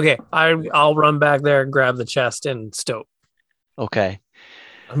 Okay, I'll run back there and grab the chest and Stoat. Okay.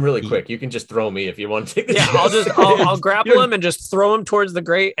 I'm really Ye- quick. You can just throw me if you want to take the Yeah, chest. I'll grapple him and just throw him towards the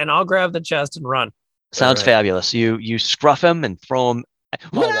grate, and I'll grab the chest and run. Sounds All right. fabulous. You scruff him and throw him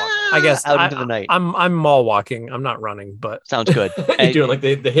Mall walk. I guess out into the night. I'm mall walking. I'm not running, but Sounds good. You're doing like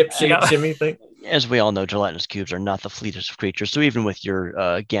the hip shape Yeah. shimmy thing. As we all know, gelatinous cubes are not the fleetest of creatures. So even with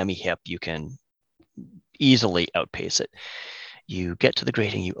your gammy hip, you can easily outpace it. You get to the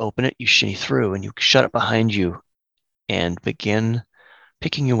grating, you open it, you shinny through, and you shut it behind you and begin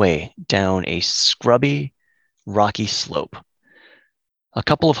picking your way down a scrubby, rocky slope. A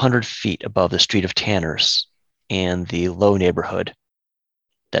couple of 100 feet above the street of tanners and the low neighborhood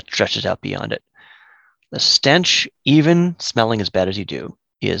that stretches out beyond it. The stench, even smelling as bad as you do,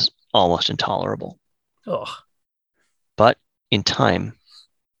 is almost intolerable. ugh. But in time,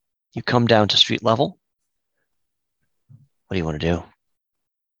 you come down to street level. What do you want to do?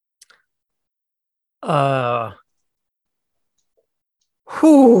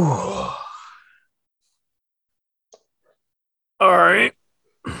 Whew. All right.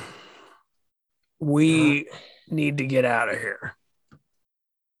 We need to get out of here.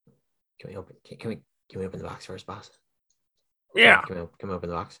 Can we open? Can we open the box first, boss? Yeah. Can we open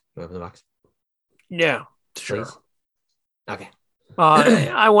the box? Can we open the box, Yeah. Sure. please? Okay.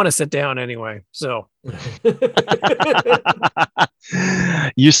 I want to sit down anyway. So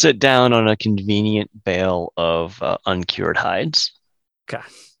You sit down on a convenient bale of uncured hides. Okay.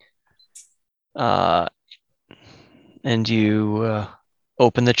 And you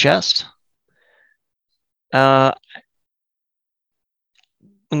open the chest. I'm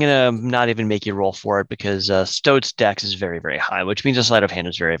gonna not even make you roll for it because Stoat's dex is very, very high, which means his sleight of hand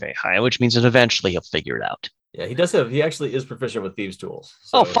is very, very high, which means that eventually he'll figure it out. Yeah, he actually is proficient with thieves' tools.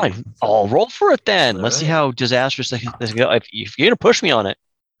 So, fine. I'll roll for it then. Let's see how disastrous this go. If you're gonna push me on it.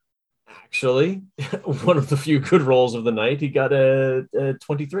 Actually, one of the few good rolls of the night, he got a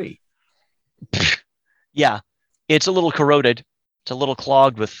 23. Yeah, it's a little corroded. It's a little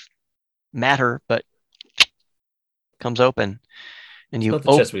clogged with matter, but comes open. And you not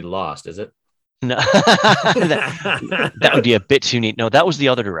the chest we lost, is it? No, that would be a bit too neat. No, that was the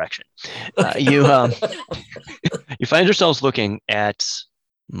other direction. You find yourselves looking at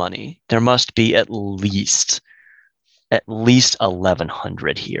money. There must be at least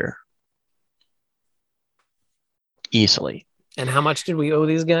 1,100 here, easily. And how much did we owe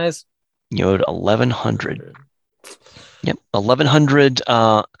these guys? You owed 1,100. Yep, 1,100.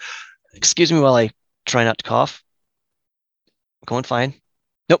 Excuse me while I try not to cough. Going fine.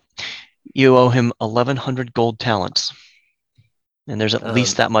 Nope. You owe him 1,100 gold talents. And there's at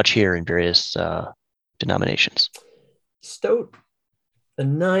least that much here in various denominations. Stoat, a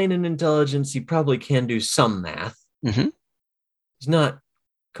 9 in intelligence, he probably can do some math. Mm-hmm. He's not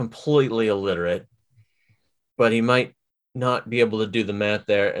completely illiterate, but he might not be able to do the math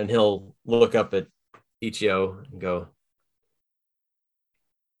there, and he'll look up at Ichio and go,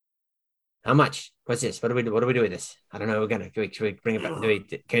 "How much? What's this? What do we do? What do we do with this? I don't know. Should we bring it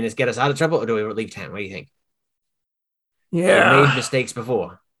back? Can this get us out of trouble, or do we leave town? What do you think? Yeah. We've made mistakes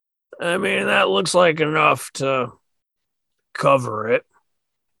before. I mean, that looks like enough to cover it.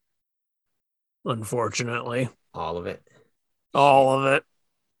 Unfortunately, All of it. all of it.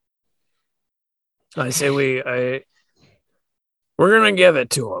 I say we're gonna give it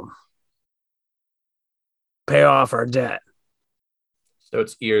to him. Pay off our debt.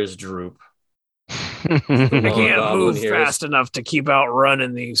 Stoat's ears droop. I can't move fast enough to keep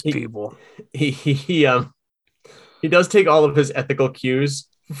outrunning these people. He does take all of his ethical cues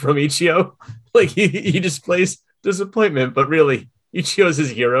from Ichio. Like he displays disappointment, but really Ichio's his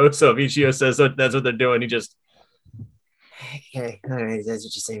hero. So if Ichio says that's what they're doing, he just, okay, all right, that's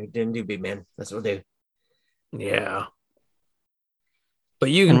what you say. We didn't do, big man. That's what we'll do. Yeah.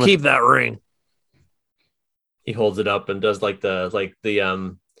 But you can keep that ring. He holds it up and does like the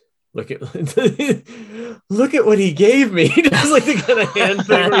look at look at what he gave me. He does like the kind of hand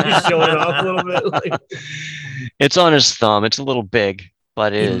thing where he's showing off a little bit. Like, it's on his thumb. It's a little big,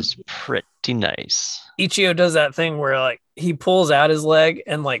 but it is pretty nice. Ichio does that thing where like he pulls out his leg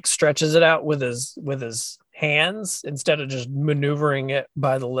and like stretches it out with his hands instead of just maneuvering it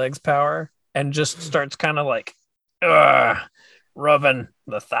by the leg's power, and just starts kind of like rubbing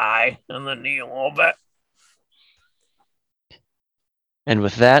the thigh and the knee a little bit. And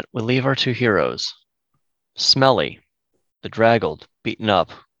with that, we leave our two heroes, smelly, bedraggled, beaten up,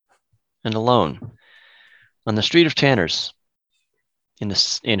 and alone on the street of Tanners in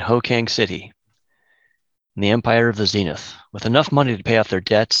Kang City, in the Empire of the Zenith, with enough money to pay off their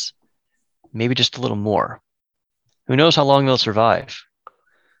debts, maybe just a little more. Who knows how long they'll survive?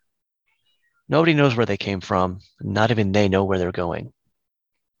 Nobody knows where they came from. Not even they know where they're going.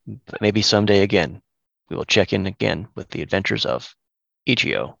 But maybe someday again, we will check in again with the adventures of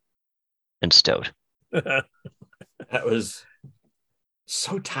Ichio and Stoat. That was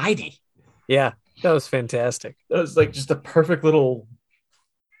so tidy. Yeah, that was fantastic. That was like just a perfect little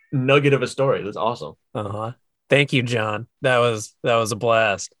nugget of a story. That's awesome. Uh-huh. Thank you, John. That was a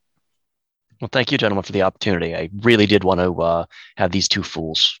blast. Well, thank you, gentlemen, for the opportunity. I really did want to have these two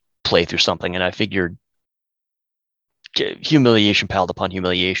fools play through something, and I figured humiliation piled upon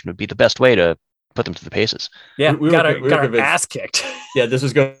humiliation would be the best way to put them to the paces. Yeah, we got were our convinced. ass kicked. Yeah, this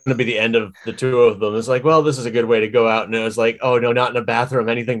was going to be the end of the two of them. It's like, well, this is a good way to go out. And it was like, oh, no, not in a bathroom.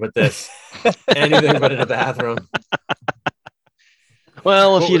 Anything but this. Anything but in a bathroom.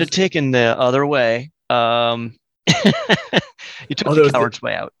 Well, if you'd have taken the other way, you took the coward's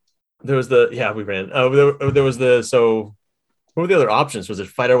way out. There was we ran. There was what were the other options? Was it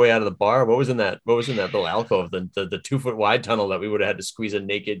fight our way out of the bar? What was in that little alcove? The 2-foot wide tunnel that we would have had to squeeze a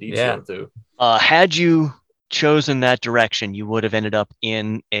naked Ichio through. Had you chosen that direction, you would have ended up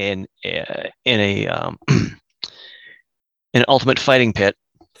in an ultimate fighting pit.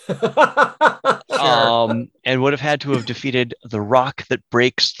 Sure. And would have had to have defeated the rock that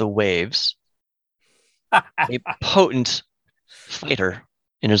breaks the waves, a potent fighter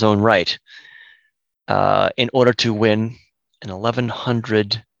in his own right, in order to win an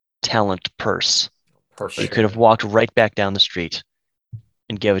 1,100 talent purse. Perfect. You could have walked right back down the street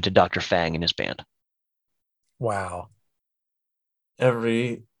and gave it to Dr. Fang and his band. Wow.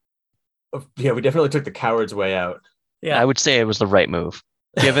 We definitely took the coward's way out. Yeah, I would say it was the right move,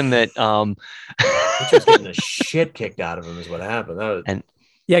 given that Which was getting the shit kicked out of him is what happened.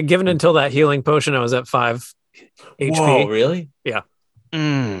 Given until that healing potion, I was at 5 HP. Whoa, really? Yeah.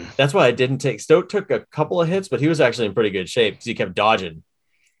 That's why I didn't take. Stoat took a couple of hits, but he was actually in pretty good shape because he kept dodging.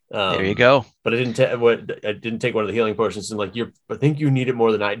 There you go. But I didn't take one of the healing potions. And like, I think you need it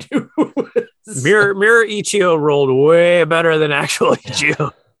more than I do. Mirror Ichio rolled way better than actual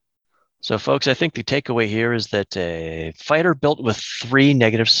Ichio. So, folks, I think the takeaway here is that a fighter built with 3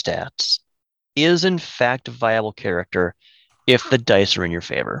 negative stats is, in fact, a viable character if the dice are in your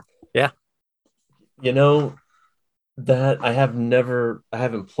favor. Yeah. You know, that I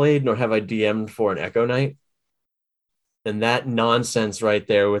haven't played nor have I DM'd for an Echo Knight. And that nonsense right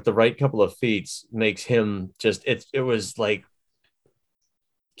there with the right couple of feats makes him just, it was like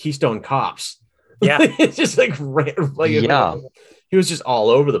Keystone Cops. Yeah. It's just like he was just all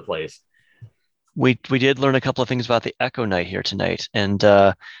over the place. We did learn a couple of things about the Echo Knight here tonight. And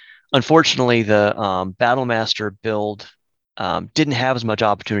unfortunately, the Battlemaster build didn't have as much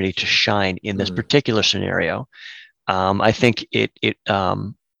opportunity to shine in this particular scenario. I think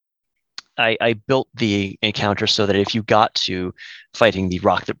I built the encounter so that if you got to fighting the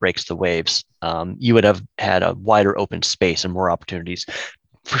rock that breaks the waves, you would have had a wider open space and more opportunities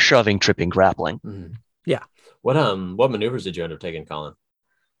for shoving, tripping, grappling. Mm-hmm. Yeah. What maneuvers did you end up taking, Colin?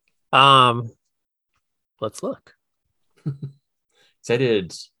 Let's look. So I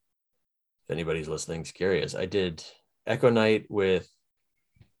did, if anybody's listening, is curious, I did Echo Knight with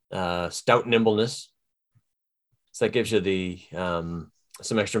stout nimbleness. So that gives you the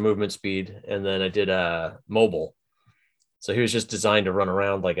some extra movement speed. And then I did mobile. So he was just designed to run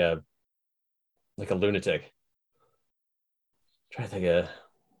around like a lunatic. Try to think of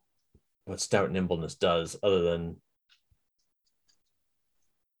what stout nimbleness does other than,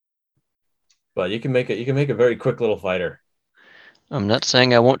 but you can make a very quick little fighter. I'm not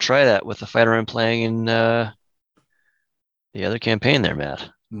saying I won't try that with the fighter I'm playing in the other campaign there, Matt.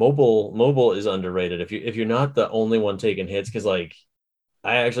 Mobile is underrated if you're not the only one taking hits, because like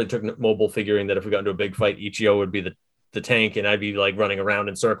I actually took mobile figuring that if we got into a big fight, Ichio would be the tank and I'd be like running around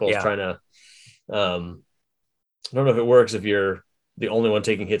in circles trying to I don't know if it works if you're the only one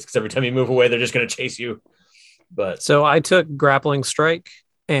taking hits, because every time you move away they're just going to chase you. But so I took grappling strike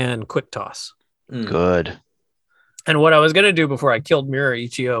and quick toss. Good. And what I was going to do before I killed Mirror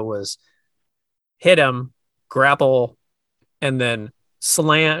Ichio was hit him, grapple, and then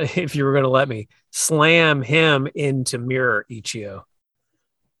slam, if you were going to let me, slam him into Mirror Ichio.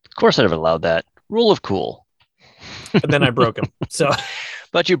 Of course I never allowed that. Rule of cool. And then I broke him.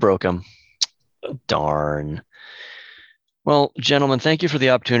 But you broke him. Darn. Well, gentlemen, thank you for the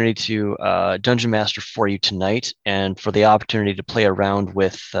opportunity to Dungeon Master for you tonight, and for the opportunity to play around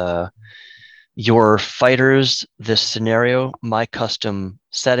with your fighters, this scenario, my custom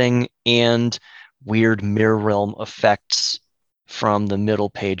setting, and weird mirror realm effects from the middle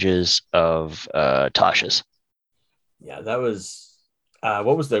pages of Tasha's. Yeah, that was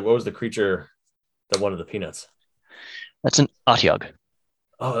what was the creature that wanted the peanuts? That's an Atyug.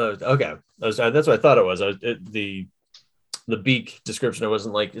 Oh, okay. That's what I thought it was. The beak description. I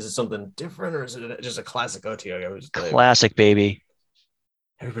wasn't like, is it something different or is it just a classic OTO? I was Classic, baby.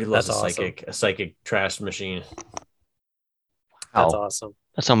 Everybody loves That's awesome. a psychic trash machine. That's Wow. awesome.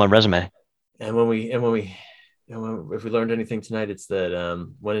 That's on my resume. And if we learned anything tonight, it's that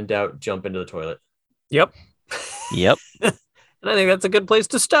when in doubt, jump into the toilet. Yep. Yep. And I think that's a good place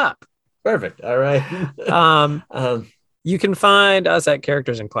to stop. Perfect. All right. You can find us at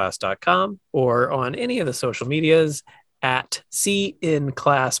charactersinclass.com or on any of the social medias at C in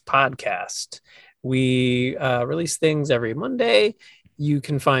Class Podcast. We release things every Monday. You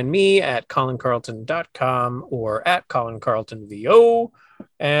can find me at colincarlton.com or at colincarltonvo.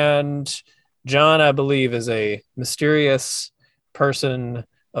 And John, I believe, is a mysterious person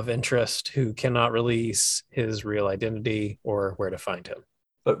of interest who cannot release his real identity or where to find him.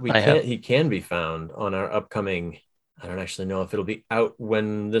 But he can be found on our upcoming, I don't actually know if it'll be out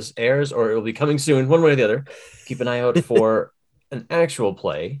when this airs or it'll be coming soon, one way or the other. Keep an eye out for an actual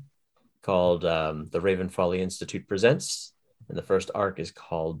play called The Raven Folly Institute Presents. And the first arc is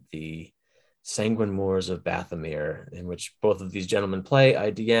called The Sanguine Moors of Bathomir, in which both of these gentlemen play.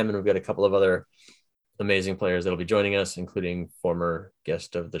 I DM, and we've got a couple of other amazing players that'll be joining us, including former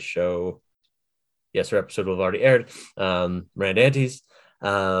guest of the show. Yes, her episode will have already aired, Miranda Antes.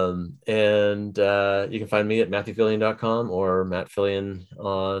 And you can find me at matthewfillion.com or Matt Fillion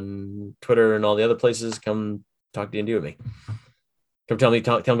on Twitter and all the other places. Come talk D&D with me. Come tell me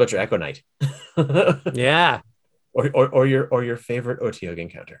about your Echo Knight. Yeah. Or your favorite OTO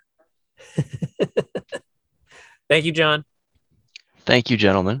encounter. Thank you, John. Thank you,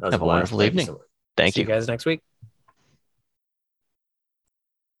 gentlemen. Have a blast. wonderful evening. So Thank See you. you guys next week.